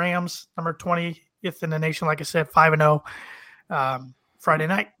VCU Rams, number 20th in the nation. Like I said, 5-0. Friday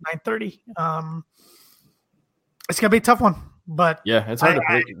night, 9:30. It's gonna be a tough one, but yeah, it's hard to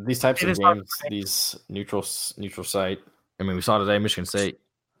pick these types of games. These neutral site. We saw today Michigan State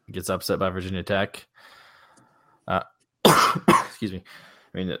gets upset by Virginia Tech. Excuse me.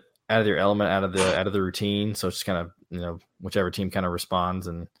 Out of their element, out of the routine. So it's just kind of whichever team kind of responds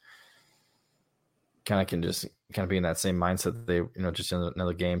and kind of can just kind of be in that same mindset that they just in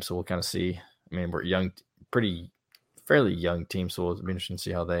another game. So we'll kind of see. We're young, fairly young team, so it'll be interesting to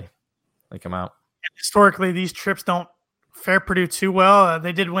see how they come out. Historically, these trips don't fare Purdue too well.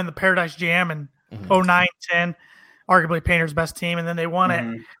 They did win the Paradise Jam in 09-10, arguably Painter's best team, and then they won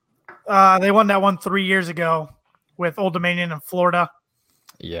it. They won that one 3 years ago with Old Dominion in Florida.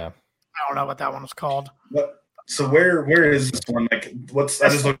 Yeah. I don't know what that one was called. So where is this one? Like, I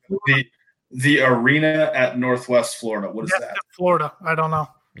just looked at the arena at Northwest Florida. What is that? Florida. I don't know.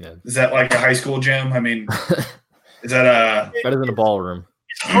 Yeah. Is that like a high school gym? I mean, is that better than a ballroom?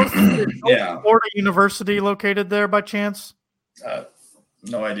 Yeah. Florida University located there by chance?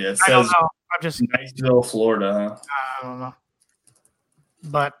 No idea. It I don't says know. I'm just Niceville, Florida. Huh? I don't know.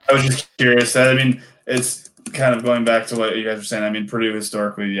 But I was just curious. I mean, it's kind of going back to what you guys were saying. I mean, Purdue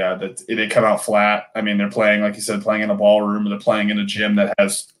historically, that they come out flat. I mean, they're playing, like you said, playing in a ballroom, or they're playing in a gym that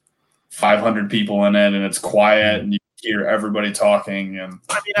has 500 people in it, and it's quiet, and you hear everybody talking. And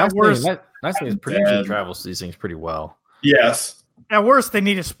I mean, at worst, nice thing is Purdue travels these things pretty well. Yes. At worst, they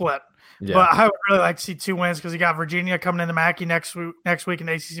need a split. Yeah. But I would really like to see 2 wins because you got Virginia coming into Mackey next week in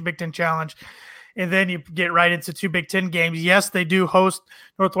the ACC Big Ten Challenge. And then you get right into 2 Big Ten games. Yes, they do host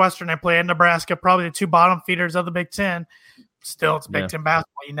Northwestern and play in Nebraska, probably the 2 bottom feeders of the Big Ten. Still, it's Big Ten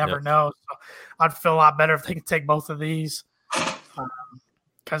basketball. You never know. So I'd feel a lot better if they could take both of these.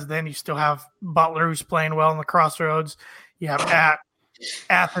 Because then you still have Butler, who's playing well in the Crossroads. You have at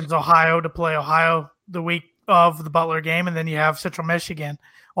Athens, Ohio, to play Ohio the week of the Butler game. And then you have Central Michigan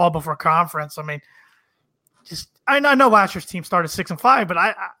all before conference. I mean, I know last year's team started 6-5, but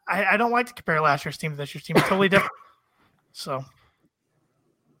I don't like to compare last year's team to this year's team. It's totally different. So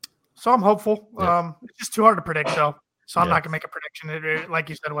I'm hopeful. Yeah. It's just too hard to predict, though. So I'm not going to make a prediction. Like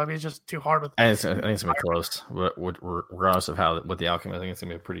you said, Webby, it's just too hard. I think it's going to be close. Regardless of what the outcome is, I think it's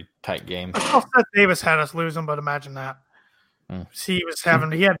going to be a pretty tight game. Seth Davis had us losing, but imagine that. He had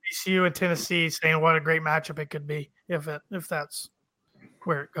VCU and Tennessee saying what a great matchup it could be if that's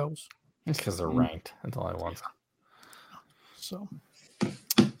where it goes. It's because they're ranked. That's all I want. So,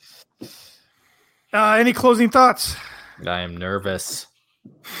 any closing thoughts? I am nervous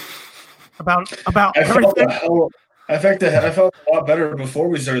about everything. I felt a lot better before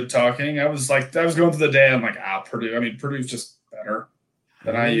we started talking. I was going through the day. I'm like, Purdue. I mean, Purdue's just better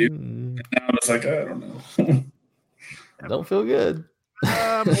than IU. And now it's like, I don't know. Don't feel good.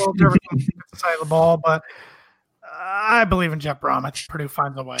 Well, everything side of the ball, but I believe in Jeff Brom. I think Purdue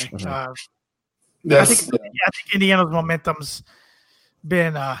finds a way. I think Indiana's momentum's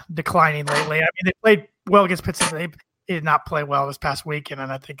been declining lately. I mean, they played well against Pitt State. They did not play well this past weekend,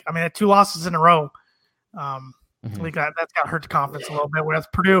 and I think, 2 losses in a row. I think that's got hurt the confidence a little bit. Whereas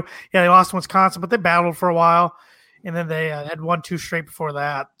Purdue, they lost to Wisconsin, but they battled for a while, and then they had 1-2 straight before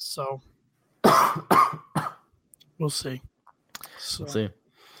that. So we'll see. We'll see.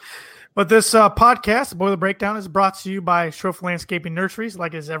 But this podcast, The Boiler Breakdown, is brought to you by Schroff Landscaping Nurseries,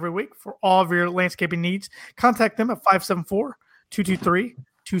 like it is every week. For all of your landscaping needs, contact them at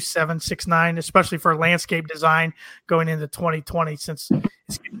 574-223-2769, especially for landscape design going into 2020, since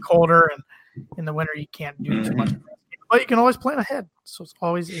it's getting colder and in the winter you can't do too much. But you can always plan ahead, so it's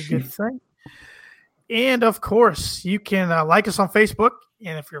always a good thing. And, of course, you can like us on Facebook,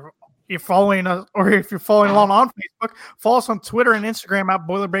 and if you're following us, or if you're following along on Facebook, follow us on Twitter and Instagram at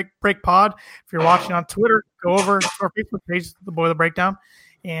Boiler Break Pod. If you're watching on Twitter, go over to our Facebook page, The Boiler Breakdown,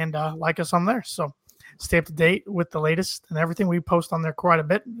 and like us on there. So stay up to date with the latest and everything. We post on there quite a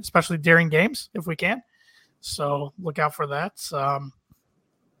bit, especially during games if we can. So look out for that.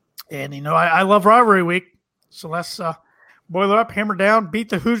 And, I love rivalry week. So let's boiler up, hammer down, beat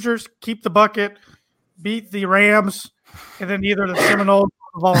the Hoosiers, keep the bucket, beat the Rams, and then either the Seminoles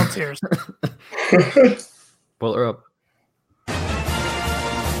or the Volunteers. Boiler up.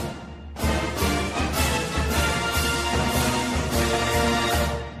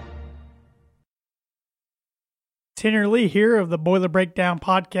 Tanner Lee here of the Boiler Breakdown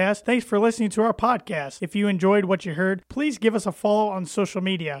Podcast. Thanks for listening to our podcast. If you enjoyed what you heard, please give us a follow on social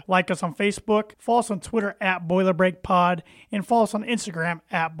media. Like us on Facebook, follow us on Twitter at Boiler Break Pod, and follow us on Instagram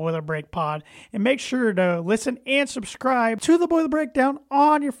at Boiler Break Pod. And make sure to listen and subscribe to the Boiler Breakdown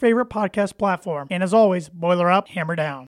on your favorite podcast platform. And as always, boiler up, hammer down.